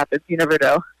 See what happens. You never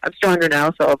know. I'm stronger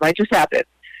now, so it might just happen.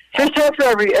 Just hope for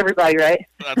everybody, right?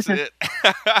 That's it.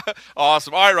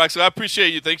 Awesome. All right, Roxanne, I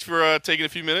appreciate you. Thanks for taking a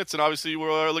few minutes, and obviously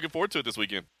we're looking forward to it this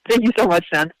weekend. Thank you so much,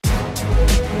 Sean.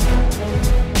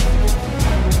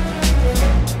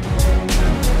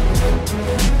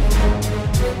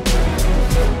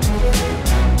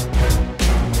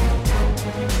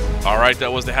 All right,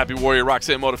 that was the Happy Warrior,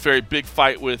 Roxanne Modafferi. Big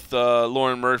fight with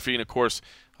Lauren Murphy, and of course,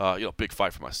 big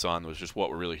fight for my son. Was just what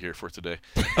we're really here for today.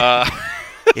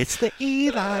 It's the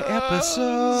Eli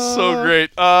episode. So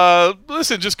great.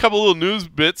 Listen, just a couple little news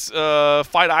bits.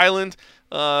 Fight Island.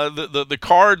 The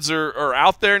cards are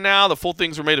out there now. The full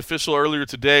things were made official earlier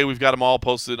today. We've got them all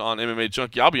posted on MMA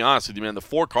Junkie. I'll be honest with you, man. The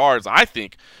 4 cards, I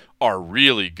think, are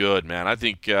really good, man. I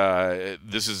think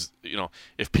this is,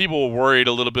 if people were worried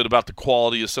a little bit about the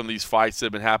quality of some of these fights that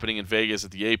have been happening in Vegas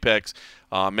at the Apex,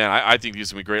 I think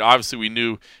these are going to be great. Obviously, we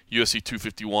knew UFC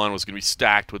 251 was going to be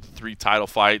stacked with the 3 title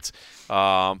fights.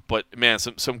 But, man,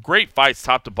 some great fights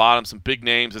top to bottom, some big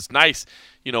names. It's nice,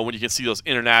 when you can see those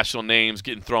international names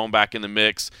getting thrown back in the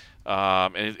mix.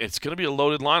 And it's going to be a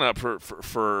loaded lineup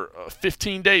for a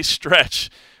 15-day stretch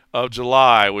of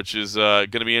July, which is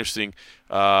going to be interesting.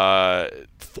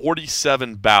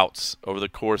 47 bouts over the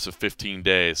course of 15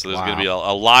 days. So there's going to be a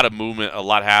lot of movement, a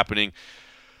lot happening.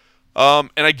 And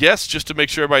I guess just to make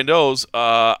sure everybody knows,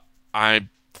 I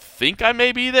think I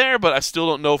may be there, but I still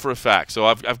don't know for a fact. So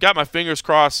I've got my fingers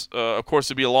crossed. Of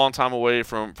course, it'll be a long time away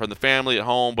from the family at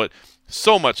home, but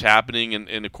so much happening,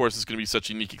 and of course, it's going to be such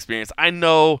a unique experience. I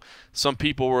know some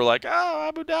people were like, "Oh,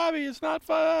 Abu Dhabi, it's not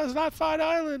Fight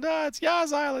Island, it's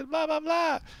Yas Island, blah blah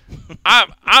blah."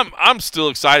 I'm still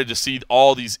excited to see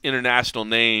all these international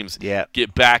names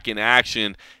get back in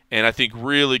action, and I think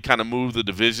really kind of move the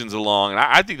divisions along. And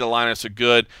I think the lineups are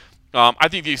good. I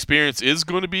think the experience is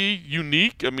going to be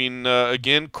unique. I mean,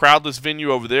 again, crowdless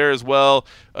venue over there as well.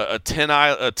 A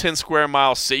 10 square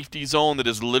mile safety zone that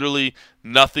is literally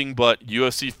nothing but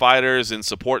UFC fighters and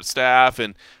support staff,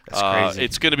 and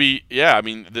it's going to be I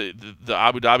mean, the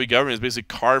Abu Dhabi government is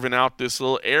basically carving out this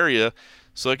little area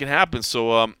so it can happen.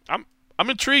 So I'm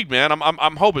intrigued, man.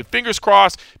 I'm hoping. Fingers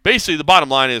crossed. Basically, the bottom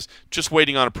line is just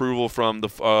waiting on approval from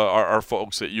our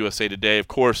folks at USA Today. Of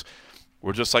course,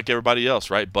 we're just like everybody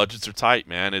else, right? Budgets are tight,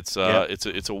 man. It's a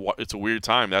weird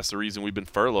time. That's the reason we've been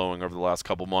furloughing over the last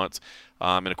couple months.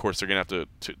 And of course, they're gonna have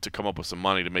to come up with some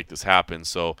money to make this happen.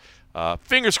 So,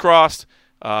 fingers crossed.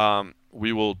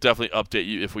 We will definitely update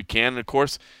you if we can. And of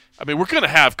course, I mean, we're gonna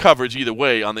have coverage either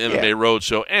way on the MMA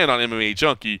Roadshow and on MMA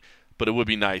Junkie. But it would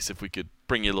be nice if we could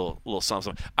bring you a little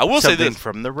something. I will say this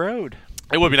from the road.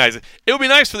 It would be nice. It would be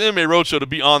nice for the MMA Roadshow to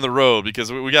be on the road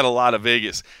because we got a lot of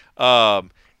Vegas.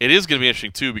 It is going to be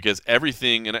interesting, too, because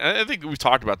everything – and I think we've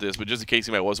talked about this, but just in case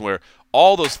anybody wasn't aware,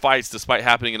 all those fights, despite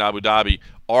happening in Abu Dhabi,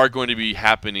 are going to be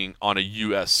happening on a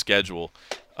U.S. schedule.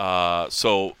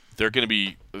 So they're going to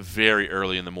be very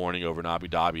early in the morning over in Abu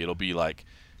Dhabi. It'll be like,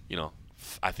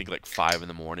 I think like 5 in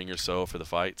the morning or so for the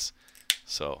fights.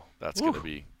 So that's going to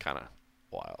be kind of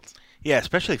wild. Yeah,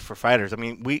 especially for fighters. I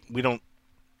mean, we don't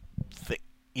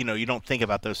you don't think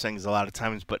about those things a lot of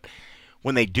times, but –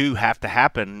 when they do have to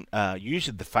happen,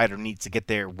 usually the fighter needs to get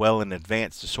there well in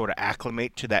advance to sort of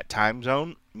acclimate to that time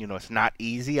zone. It's not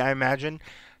easy, I imagine,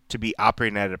 to be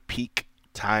operating at a peak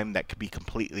time that could be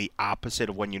completely opposite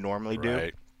of when you normally do.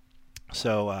 Right.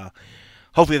 So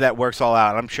hopefully that works all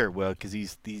out. I'm sure it will because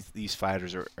these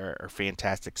fighters are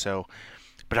fantastic. So,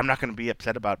 but I'm not going to be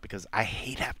upset about it because I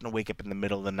hate having to wake up in the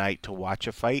middle of the night to watch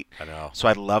a fight. I know. So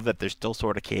I love that they're still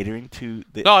sort of catering to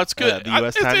the it's good. The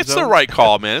U.S. time it's zone. the right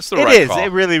call, man. It's the right call.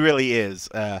 It really, really is.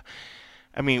 I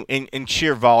mean, in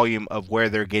sheer volume of where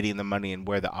they're getting the money and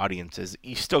where the audience is,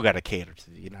 you still got to cater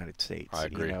to the United States. I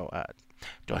agree.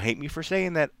 Don't hate me for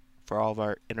saying that for all of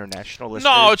our international listeners.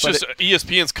 No, it's just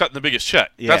ESPN's cutting the biggest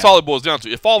check. Yeah. That's all it boils down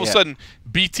to. If all of a sudden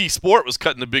BT Sport was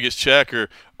cutting the biggest check or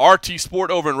RT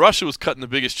Sport over in Russia was cutting the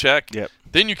biggest check,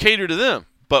 then you cater to them.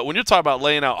 But when you're talking about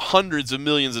laying out hundreds of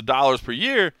millions of dollars per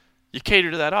year, you cater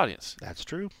to that audience. That's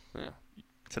true. Yeah.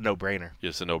 It's a no-brainer.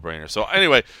 It's a no-brainer. So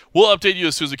anyway, we'll update you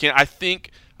as soon as we can. I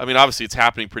mean, obviously it's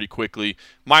happening pretty quickly.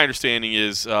 My understanding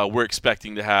is we're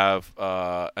expecting to have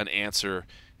an answer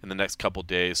in the next couple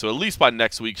days. So at least by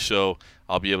next week's show,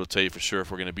 I'll be able to tell you for sure if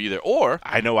we're going to be there. Or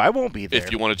I know I won't be there.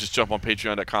 If you want to just jump on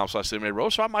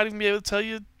patreon.com/MMA, I might even be able to tell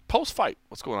you post-fight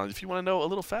what's going on if you want to know a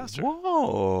little faster.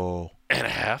 Whoa. And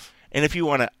a half. And if you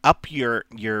want to up your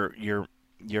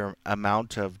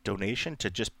amount of donation to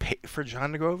just pay for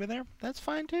John to go over there, that's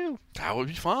fine too. That would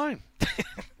be fine.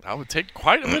 That would take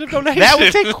quite a bit of donation. That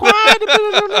would take quite a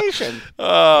bit of donation.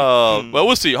 Well,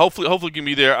 we'll see. Hopefully we can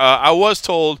be there. I was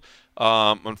told,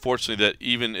 unfortunately, that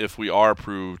even if we are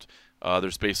approved,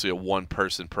 there's basically a one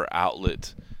person per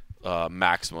outlet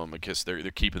maximum because they're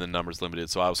keeping the numbers limited.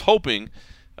 So I was hoping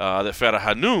that Farah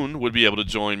Hanoun would be able to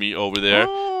join me over there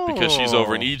because she's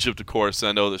over in Egypt, of course.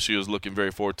 I know that she was looking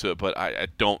very forward to it, but I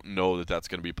don't know that that's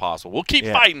going to be possible. We'll keep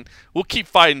fighting. We'll keep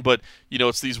fighting, but,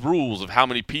 it's these rules of how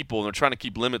many people, and they're trying to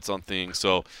keep limits on things.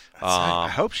 So I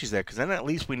hope she's there because then at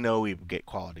least we know we get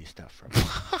quality stuff from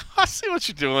her. I see what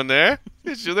you're doing there.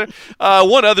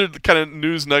 One other kind of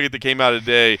news nugget that came out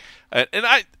today, and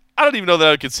I don't even know that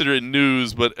I would consider it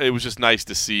news, but it was just nice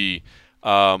to see.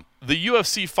 The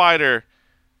UFC fighter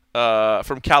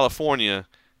from California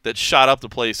that shot up the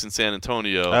place in San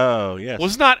Antonio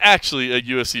was not actually a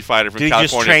UFC fighter from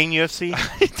California. Did he just train UFC?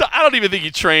 I don't even think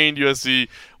he trained UFC.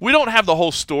 We don't have the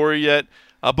whole story yet,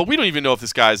 but we don't even know if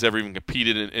this guy's ever even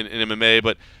competed in MMA.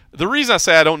 But the reason I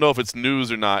say I don't know if it's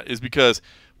news or not is because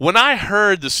when I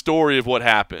heard the story of what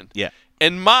happened,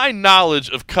 and my knowledge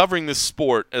of covering this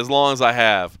sport as long as I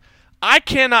have, I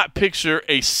cannot picture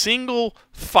a single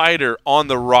fighter on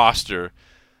the roster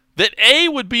that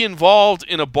would be involved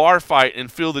in a bar fight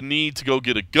and feel the need to go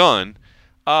get a gun,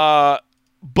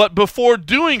 but before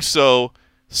doing so,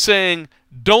 saying,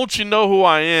 "Don't you know who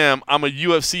I am? I'm a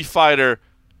UFC fighter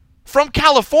from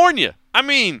California." I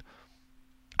mean,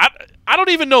 I don't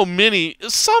even know many.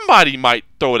 Somebody might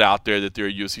throw it out there that they're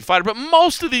a UFC fighter, but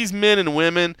most of these men and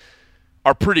women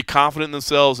are pretty confident in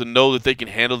themselves and know that they can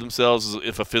handle themselves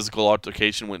if a physical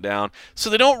altercation went down. So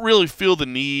they don't really feel the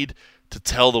need to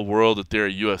tell the world that they're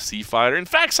a UFC fighter. In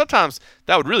fact, sometimes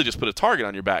that would really just put a target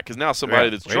on your back because now somebody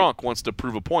that's drunk wants to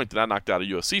prove a point that I knocked out a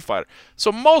UFC fighter.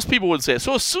 So most people would say it.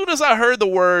 So as soon as I heard the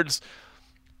words,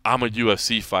 "I'm a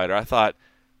UFC fighter," I thought,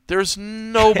 there's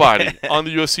nobody on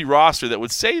the UFC roster that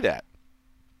would say that.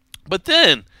 But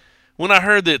then when I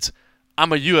heard that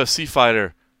I'm a UFC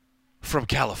fighter from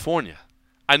California,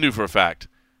 I knew for a fact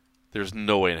there's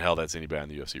no way in hell that's anybody on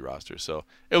the UFC roster. So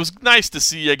it was nice to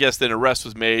see, I guess, that an arrest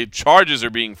was made, charges are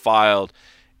being filed,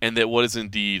 and that what is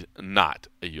indeed not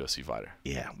a UFC fighter.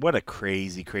 Yeah, what a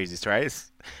crazy, crazy story. I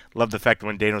just love the fact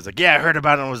when Dana was like, "Yeah, I heard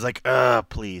about it," and I was like,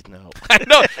 please, no. I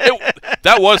know.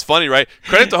 That was funny, right?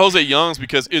 Credit to Jose Youngs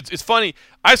because it's funny.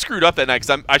 I screwed up that night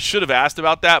because I should have asked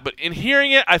about that, but in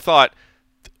hearing it, I thought,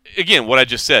 again, what I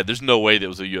just said, there's no way that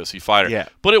was a UFC fighter. Yeah.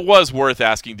 But it was worth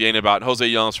asking Dana about. Jose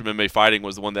Youngs from MMA Fighting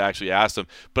was the one that actually asked him.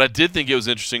 But I did think it was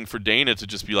interesting for Dana to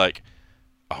just be like,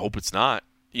 I hope it's not.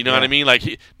 You know what I mean?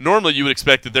 Like, normally you would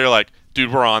expect that they're like,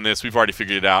 dude, we're on this. We've already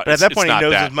figured it out. But at that point, he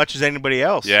knows as much as anybody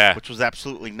else, which was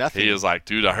absolutely nothing. He was like,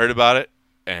 dude, I heard about it,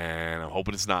 and I'm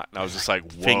hoping it's not. And I was just like,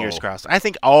 whoa. Fingers crossed. I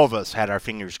think all of us had our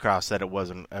fingers crossed that it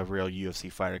wasn't a real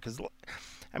UFC fighter. Because,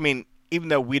 I mean, even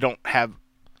though we don't have,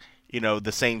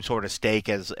 the same sort of stake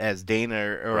as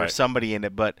Dana or somebody in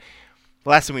it, but the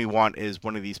last thing we want is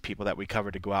one of these people that we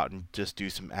cover to go out and just do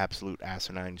some absolute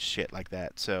asinine shit like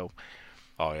that. So,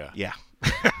 oh, yeah. Yeah.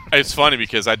 It's funny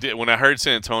because when I heard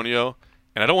San Antonio,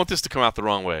 and I don't want this to come out the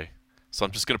wrong way, so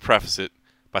I'm just going to preface it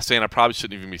by saying I probably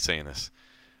shouldn't even be saying this,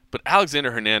 but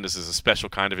Alexander Hernandez is a special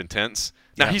kind of intense.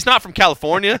 Now, he's not from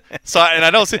California, and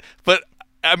I don't say, but,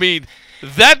 I mean,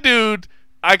 that dude,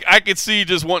 I could see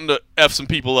just wanting to F some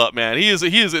people up, man. He is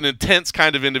an intense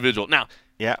kind of individual. Now,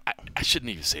 I shouldn't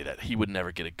even say that. He would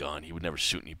never get a gun. He would never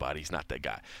shoot anybody. He's not that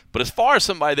guy. But as far as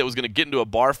somebody that was going to get into a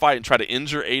bar fight and try to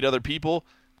injure 8 other people,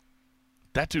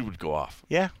 that dude would go off.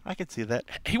 Yeah, I could see that.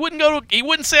 He wouldn't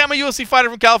say I'm a UFC fighter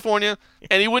from California,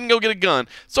 and he wouldn't go get a gun.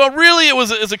 So really, it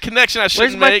was a connection I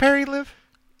shouldn't make. Where's Mike Perry live?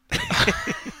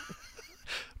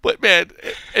 But man,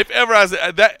 if ever I was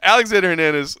that, Alexander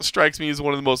Hernandez strikes me as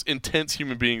one of the most intense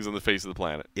human beings on the face of the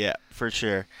planet. Yeah, for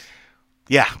sure.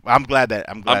 Yeah, I'm glad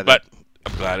I'm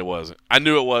glad it wasn't. I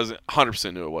knew it wasn't.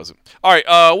 100% knew it wasn't. All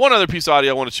right, one other piece of audio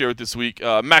I want to share with this week.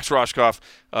 Max Rohskopf,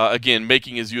 again,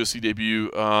 making his UFC debut.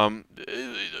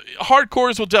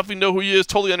 Hardcores will definitely know who he is.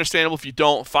 Totally understandable if you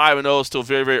don't. 5-0, still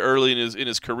very, very early in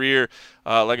his career.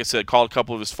 Like I said, called a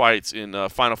couple of his fights in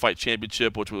Final Fight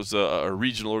Championship, which was a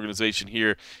regional organization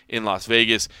here in Las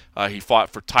Vegas. He fought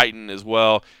for Titan as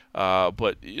well.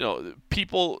 But,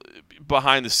 people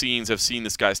behind the scenes have seen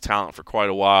this guy's talent for quite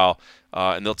a while.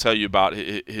 And they'll tell you about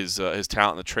his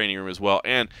talent in the training room as well.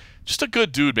 And just a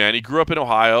good dude, man. He grew up in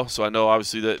Ohio, so I know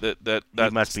obviously that he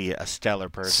must be a stellar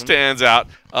person. Stands out.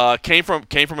 Came from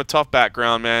a tough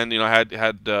background, man. Had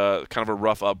kind of a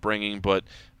rough upbringing, but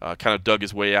kind of dug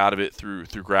his way out of it through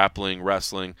grappling,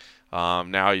 wrestling.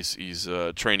 Now he's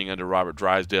training under Robert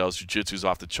Drysdale. Jiu-jitsu's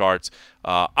off the charts.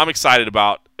 I'm excited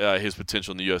about his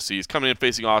potential in the UFC. He's coming in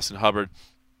facing Austin Hubbard.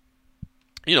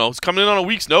 He's coming in on a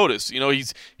week's notice.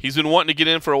 He's been wanting to get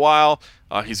in for a while.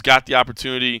 He's got the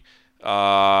opportunity.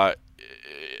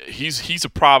 He's a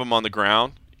problem on the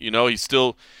ground. He's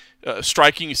still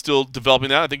striking. He's still developing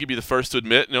that. I think he'd be the first to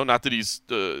admit. Not that he's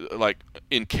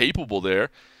incapable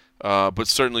there, but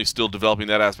certainly still developing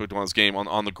that aspect of his game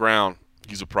on the ground.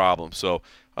 He's a problem. So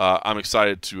I'm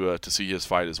excited to see his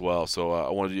fight as well. So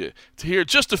I wanted to hear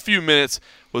just a few minutes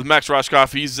with Max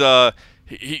Rohskopf. He's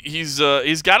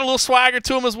got a little swagger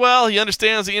to him as well. He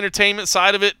understands the entertainment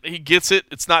side of it. He gets it.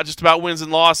 It's not just about wins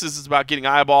and losses. It's about getting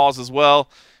eyeballs as well.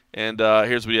 And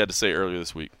here's what he had to say earlier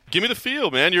this week. Give me the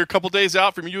feel, man. You're a couple days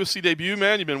out from your UFC debut,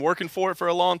 man. You've been working for it for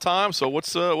a long time. So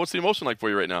what's the emotion like for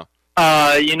you right now?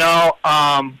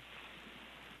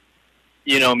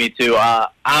 Me too. I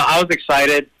was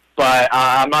excited, but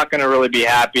I'm not going to really be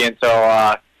happy until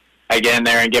I get in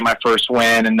there and get my first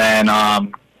win, and then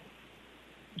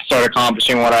start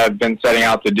accomplishing what I've been setting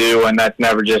out to do, and that's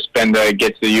never just been to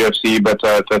get to the UFC, but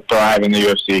to thrive in the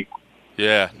UFC.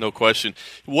 Yeah, no question.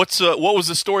 What was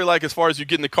the story like as far as you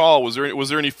getting the call? Was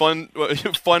there any fun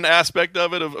aspect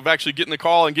of it of actually getting the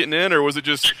call and getting in, or was it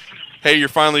just, hey,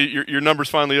 your number's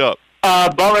finally up?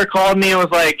 Butler called me and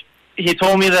was like, he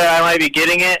told me that I might be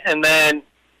getting it, and then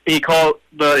he called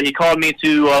me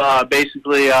to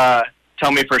basically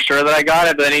tell me for sure that I got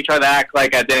it, but then he tried to act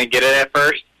like I didn't get it at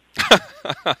first.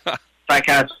 That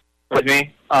kind of with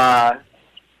me.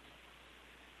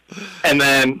 And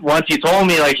then once he told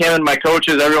me, like, him and my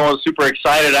coaches, everyone was super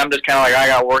excited. I'm just kind of like, I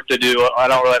got work to do. I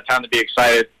don't really have time to be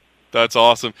excited. That's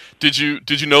awesome. Did you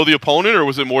know the opponent, or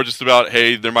was it more just about,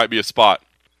 hey, there might be a spot?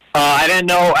 I didn't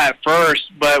know at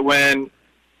first, but when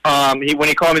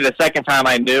he called me the second time,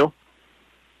 I knew.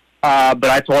 But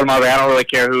I told him, I was like, I don't really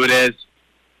care who it is.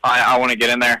 I want to get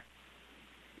in there.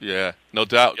 Yeah, no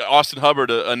doubt. Austin Hubbard,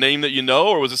 a name that you know,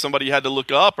 or was it somebody you had to look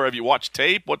up, or have you watched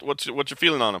tape? What's your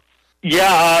feeling on him?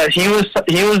 Yeah, he was the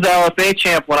LFA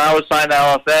champ when I was signed to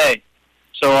LFA,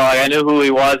 so I knew who he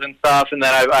was and stuff. And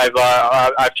then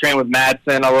I've trained with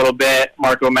Madsen a little bit,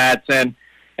 Marco Madsen,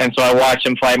 and so I watched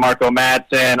him fight Marco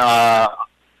Madsen.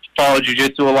 Follow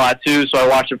jiu-jitsu a lot too, so I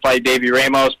watched him fight Davey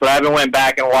Ramos. But I haven't went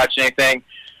back and watched anything.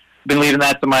 Been leaving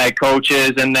that to my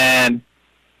coaches, and then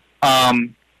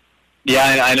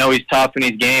yeah, I know he's tough and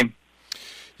he's game.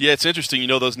 Yeah, it's interesting. You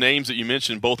know, those names that you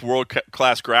mentioned, both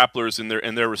world-class grapplers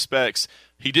in their respects.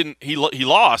 He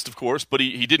lost, of course, but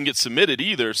he didn't get submitted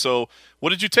either. So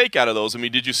what did you take out of those? I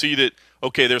mean, did you see that,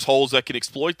 okay, there's holes that can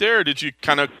exploit there, or did you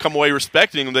kind of come away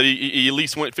respecting him that he at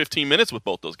least went 15 minutes with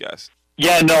both those guys?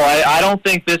 Yeah, no, I don't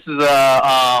think this is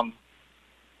a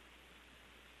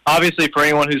obviously for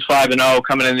anyone who's 5-0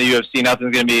 coming into the UFC,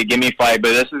 nothing's going to be a gimme fight,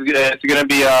 but it's going to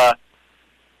be a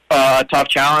tough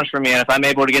challenge for me, and if I'm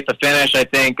able to get the finish, I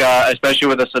think, especially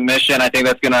with a submission, I think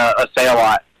that's going to say a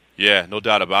lot. Yeah, no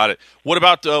doubt about it. What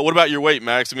about your weight,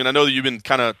 Max? I mean, I know that you've been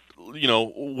kind of,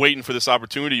 waiting for this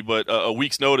opportunity, but a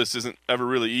week's notice isn't ever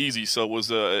really easy. So is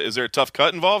there a tough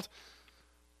cut involved?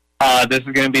 This is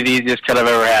going to be the easiest cut I've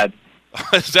ever had.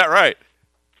 Is that right?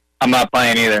 I'm not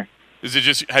playing either. Is it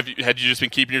just had you just been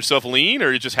keeping yourself lean,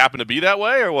 or you just happen to be that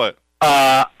way, or what?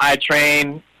 I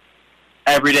train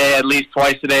every day, at least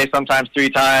twice a day, sometimes 3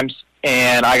 times,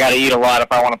 and I got to eat a lot if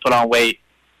I want to put on weight.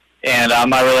 And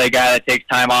I'm not really a guy that takes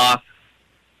time off,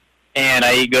 and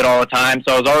I eat good all the time.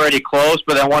 So I was already close,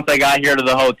 but then once I got here to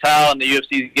the hotel and the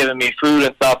UFC's giving me food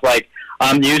and stuff, like,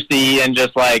 I'm used to eating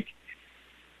just, like,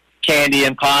 candy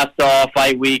and pasta all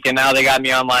fight week, and now they got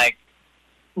me on, like,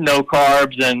 no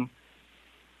carbs and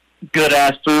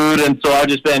good-ass food. And so I've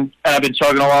been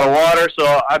chugging a lot of water.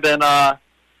 So I've been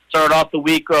started off the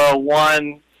week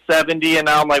 170, and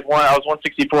now I'm like I was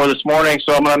 164 this morning.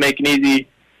 So I'm gonna make it's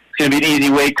gonna be an easy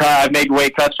weight cut. I've made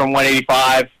weight cuts from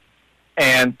 185,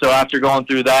 and so after going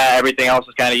through that, everything else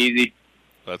is kind of easy.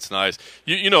 That's nice.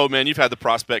 You know, man, you've had the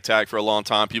prospect tag for a long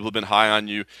time. People have been high on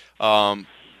you.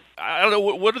 I don't know,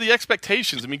 what are the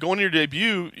expectations? I mean, going to your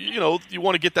debut, you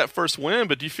want to get that first win,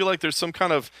 but do you feel like there's some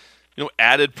kind of,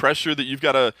 added pressure that you've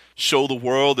got to show the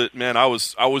world that, man, I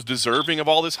was deserving of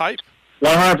all this hype?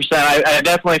 100%. I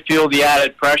definitely feel the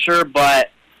added pressure, but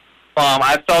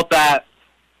I felt that,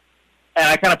 and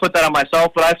I kind of put that on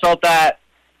myself, but I felt that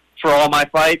for all my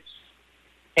fights,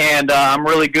 and I'm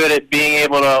really good at being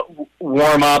able to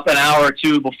warm up an hour or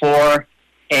two before,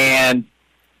 and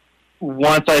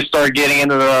once I start getting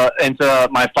into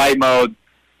my fight mode,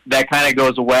 that kind of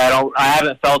goes away. I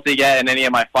haven't felt it yet in any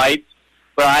of my fights,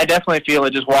 but I definitely feel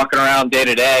it just walking around day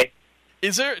to day.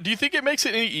 Do you think it makes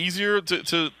it any easier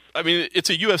to I mean, it's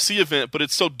a UFC event, but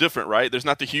it's so different, right? There's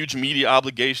not the huge media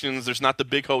obligations. There's not the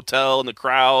big hotel and the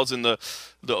crowds and the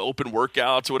open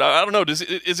workouts. Or whatever. I don't know.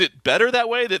 Is it better that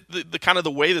way? That the kind of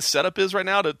the way the setup is right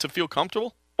now to feel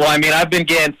comfortable? Well, I mean, I've been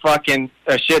getting fucking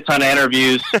a shit ton of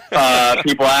interviews,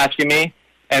 people asking me,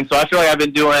 and so I feel like I've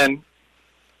been doing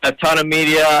a ton of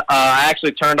media. I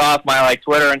actually turned off my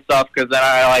Twitter and stuff because then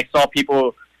I saw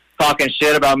people talking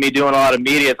shit about me doing a lot of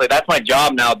media. It's like, that's my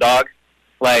job now, dog.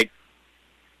 Like,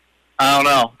 I don't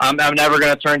know. I'm never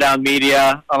gonna turn down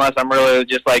media unless I'm really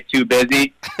just too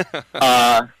busy.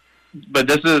 But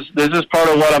this is part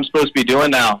of what I'm supposed to be doing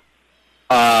now.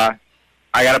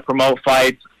 I got to promote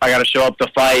fights. I got to show up to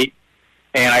fight,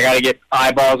 and I got to get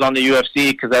eyeballs on the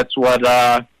UFC because that's what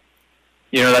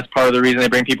that's part of the reason they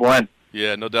bring people in.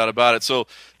 Yeah, no doubt about it. So,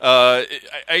 I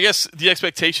guess the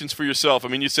expectations for yourself. I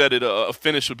mean, you said a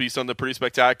finish would be something pretty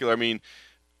spectacular. I mean,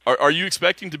 are you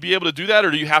expecting to be able to do that,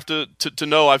 or do you have to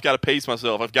know I've got to pace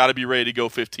myself? I've got to be ready to go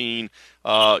 15.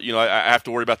 I have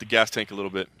to worry about the gas tank a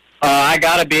little bit. I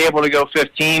got to be able to go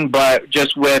 15, but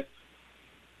just with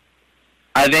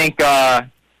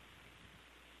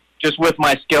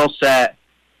my skill set,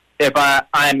 if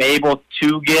I'm able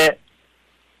to get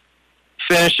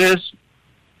finishes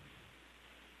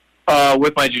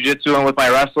with my jiu-jitsu and with my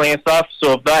wrestling and stuff,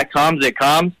 so if that comes, it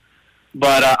comes.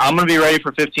 But I'm gonna be ready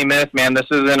for 15 minutes, man. This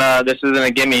isn't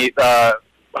a gimme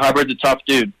Hubbard's a tough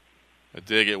dude. I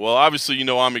dig it. Well, obviously,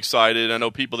 I'm excited. I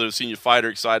know people that have seen you fight are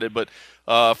excited, but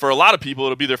for a lot of people,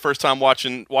 it'll be their first time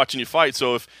watching you fight.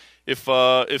 So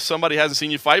if somebody hasn't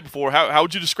seen you fight before, how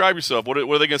would you describe yourself? What are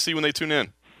they going to see when they tune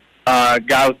in?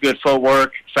 Guy with good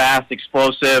footwork, fast,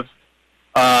 explosive,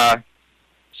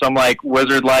 some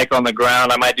wizard-like on the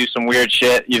ground. I might do some weird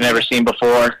shit you've never seen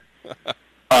before.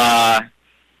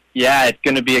 Yeah, it's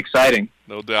going to be exciting.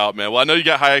 No doubt, man. Well, I know you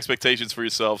got high expectations for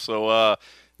yourself. So,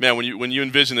 man, when you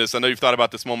envision this, I know you've thought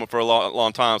about this moment for a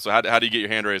long time. So how do you get your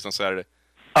hand raised on Saturday?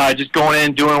 Just going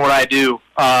in, doing what I do,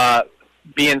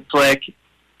 being slick,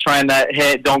 trying to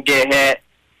hit, don't get hit,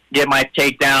 get my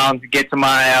takedowns, get to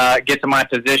my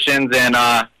positions,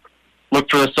 and look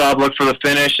for the sub, look for the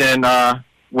finish, and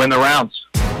win the rounds.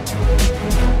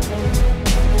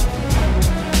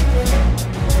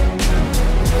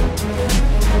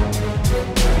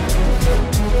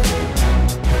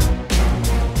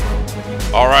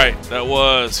 All right, that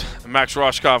was Max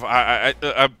Rohskopf.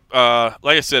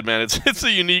 Like I said, man, it's a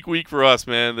unique week for us,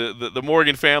 man. The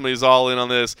Morgan family is all in on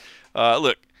this.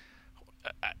 Look,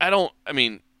 I don't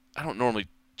normally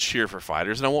cheer for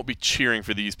fighters, and I won't be cheering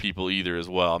for these people either as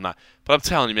well. But I'm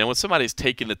telling you, man, when somebody's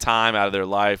taking the time out of their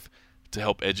life to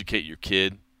help educate your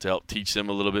kid, to help teach them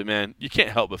a little bit, man, you can't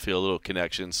help but feel a little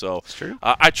connection. So it's true.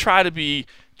 I try to be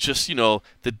just,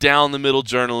 the down-the-middle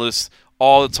journalist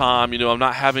all the time. I'm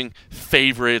not having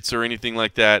favorites or anything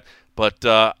like that. But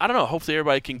I don't know. Hopefully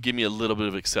everybody can give me a little bit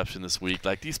of exception this week.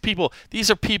 Like these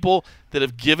are people that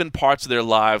have given parts of their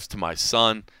lives to my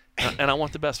son, and I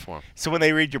want the best for him. So when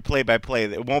they read your play-by-play,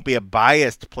 it won't be a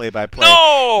biased play-by-play.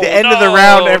 No! The end of the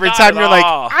round, every time you're like,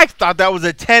 I thought that was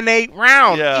a 10-8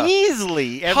 round.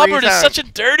 Easily. Hubbard is such a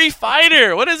dirty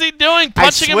fighter. What is he doing?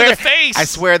 Punching him in the face. I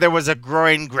swear there was a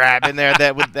groin grab in there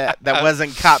that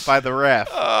wasn't caught by the ref.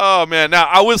 Oh, man. Now,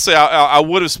 I will say I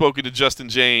would have spoken to Justin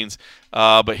James,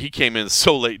 but he came in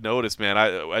so late notice,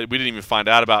 man. We didn't even find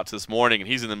out about it this morning, and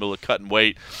he's in the middle of cutting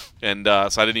weight, and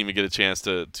so I didn't even get a chance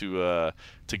to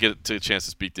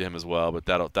speak to him as well. But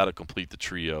that'll complete the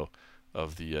trio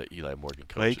of the Eli Morgan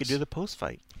coaches. Well, you could do the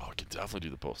post-fight. Oh, I could definitely do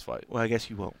the post-fight. Well, I guess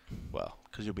you won't. Well,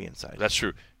 because you'll be inside. That's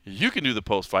true. You can do the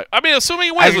post-fight. I mean, assuming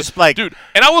he wins. Dude,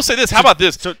 and I will say this. How about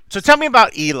this? So tell me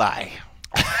about Eli.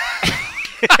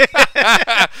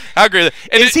 How great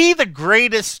is he the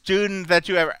greatest student that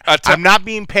you ever? I'm not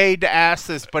being paid to ask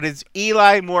this, but is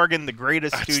Eli Morgan the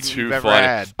greatest student you've ever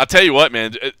had? I'll tell you what,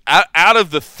 man. Out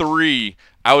of the three,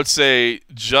 I would say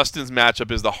Justin's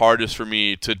matchup is the hardest for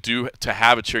me to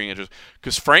have a cheering interest,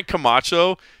 because Frank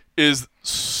Camacho is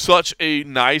such a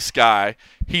nice guy.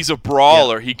 He's a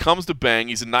brawler. Yeah. He comes to bang.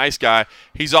 He's a nice guy.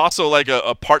 He's also like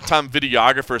a part-time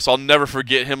videographer, so I'll never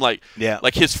forget him. Like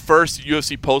his first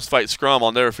UFC post-fight scrum,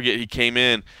 I'll never forget. He came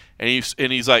in and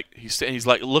he's like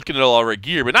looking at all our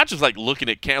gear, but not just like looking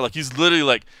at camera. Like he's literally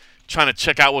like trying to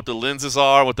check out what the lenses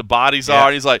are, what the bodies are.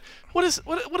 And he's like, what is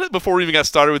before we even got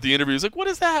started with the interview, he's like, what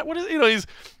is that? What is, he's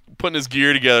putting his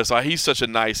gear together. So he's such a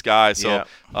nice guy. So,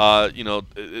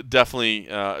 definitely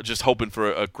just hoping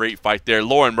for a great fight there.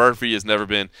 Lauren Murphy has never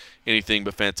been anything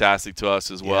but fantastic to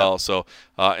us as well. So,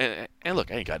 and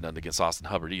look, I ain't got nothing against Austin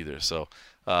Hubbard either. So,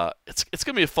 it's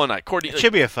going to be a fun night. Courtney, it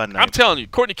should be a fun night. I'm telling you,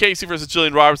 Courtney Casey versus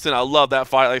Jillian Robertson. I love that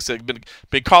fight. Like I said,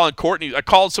 been calling Courtney. I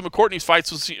called some of Courtney's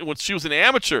fights when she was an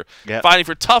amateur, fighting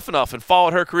for Tough Enough, and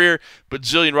followed her career. But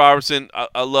Jillian Robertson,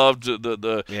 I loved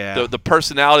the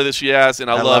personality that she has, and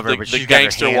I love the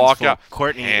gangster walkout.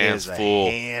 Courtney is a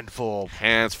handful.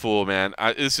 Hands full, man.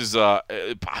 This is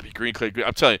Bobby Green, Clay Green.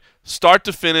 I'm telling you, start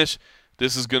to finish,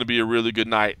 this is going to be a really good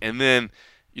night. And then,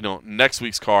 next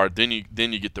week's card, then you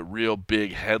get the real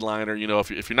big headliner.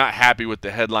 If you're not happy with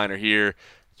the headliner here,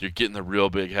 you're getting the real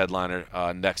big headliner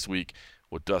next week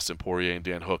with Dustin Poirier and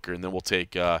Dan Hooker, and then we'll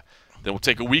take a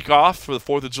week off for the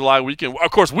 4th of July weekend.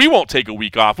 Of course, we won't take a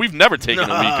week off. We've never taken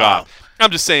a week off.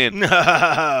 I'm just saying,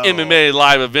 MMA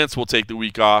live events will take the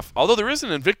week off. Although there is an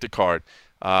Invicta card.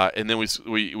 And then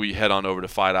we head on over to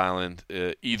Fight Island,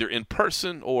 either in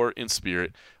person or in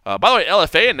spirit. By the way,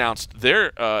 LFA announced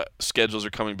their schedules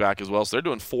are coming back as well, so they're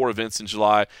doing 4 events in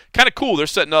July. Kind of cool. They're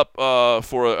setting up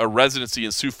for a residency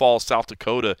in Sioux Falls, South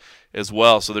Dakota as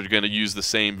well, so they're going to use the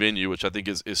same venue, which I think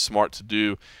is smart to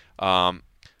do.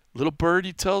 Little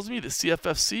Birdie tells me that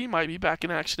CFFC might be back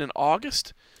in action in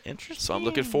August. Interesting. So I'm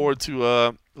looking forward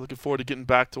to getting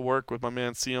back to work with my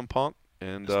man CM Punk.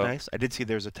 And that's nice. I did see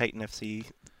there's a Titan FC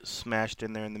smashed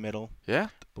in there in the middle. Yeah.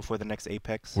 Before the next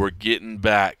Apex. We're getting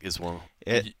back is one.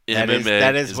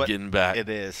 MMA is getting back. It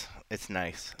is. It's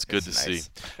nice. It's good to see.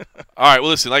 All right. Well,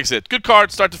 listen, like I said, good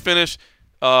card, start to finish.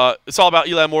 It's all about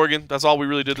Eli Morgan. That's all we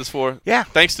really did this for. Yeah.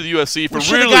 Thanks to the UFC for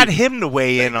really got him to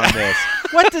weigh in on this.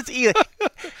 What does Eli?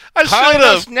 I Calling should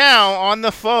us have. now on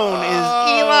the phone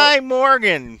is Eli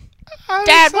Morgan. I'm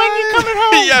Dad, when you excited. coming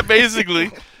home? Yeah,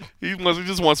 basically. He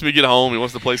just wants me to get home. He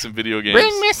wants to play some video games.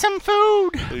 Bring me some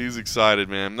food. He's excited,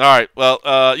 man. All right. Well,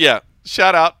 yeah.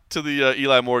 Shout out to the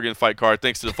Eli Morgan fight card.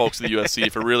 Thanks to the folks at the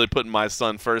UFC for really putting my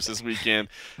son first this weekend.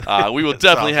 We will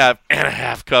definitely have and a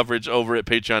half coverage over at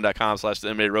patreon.com/the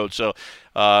MMA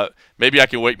Roadshow. Maybe I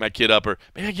can wake my kid up, or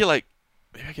maybe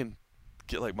I can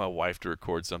get like my wife to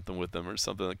record something with them or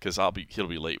something, because he'll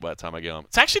be late by the time I get home.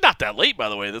 It's actually not that late, by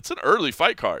the way. That's an early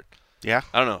fight card. Yeah.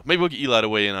 I don't know. Maybe we'll get Eli to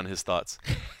weigh in on his thoughts.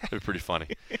 It'd be pretty funny.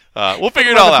 We'll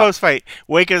figure it all out. Post fight.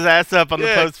 Wake his ass up on the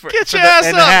post fight. Get your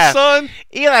ass up, son.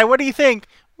 Eli, what do you think?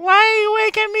 Why are you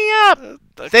waking me up?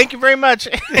 Thank you very much.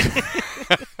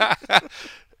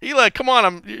 Eli, come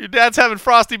on. Your dad's having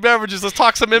frosty beverages. Let's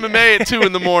talk some MMA at 2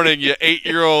 in the morning, you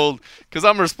 8-year-old, because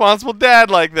I'm a responsible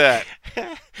dad like that.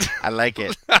 I like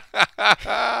it.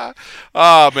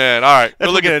 Oh, man. All right. We're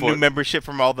looking at a new membership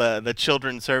from all the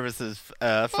children's services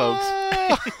folks.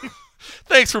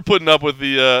 Thanks for putting up with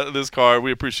this card.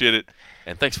 We appreciate it.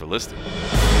 And thanks for listening.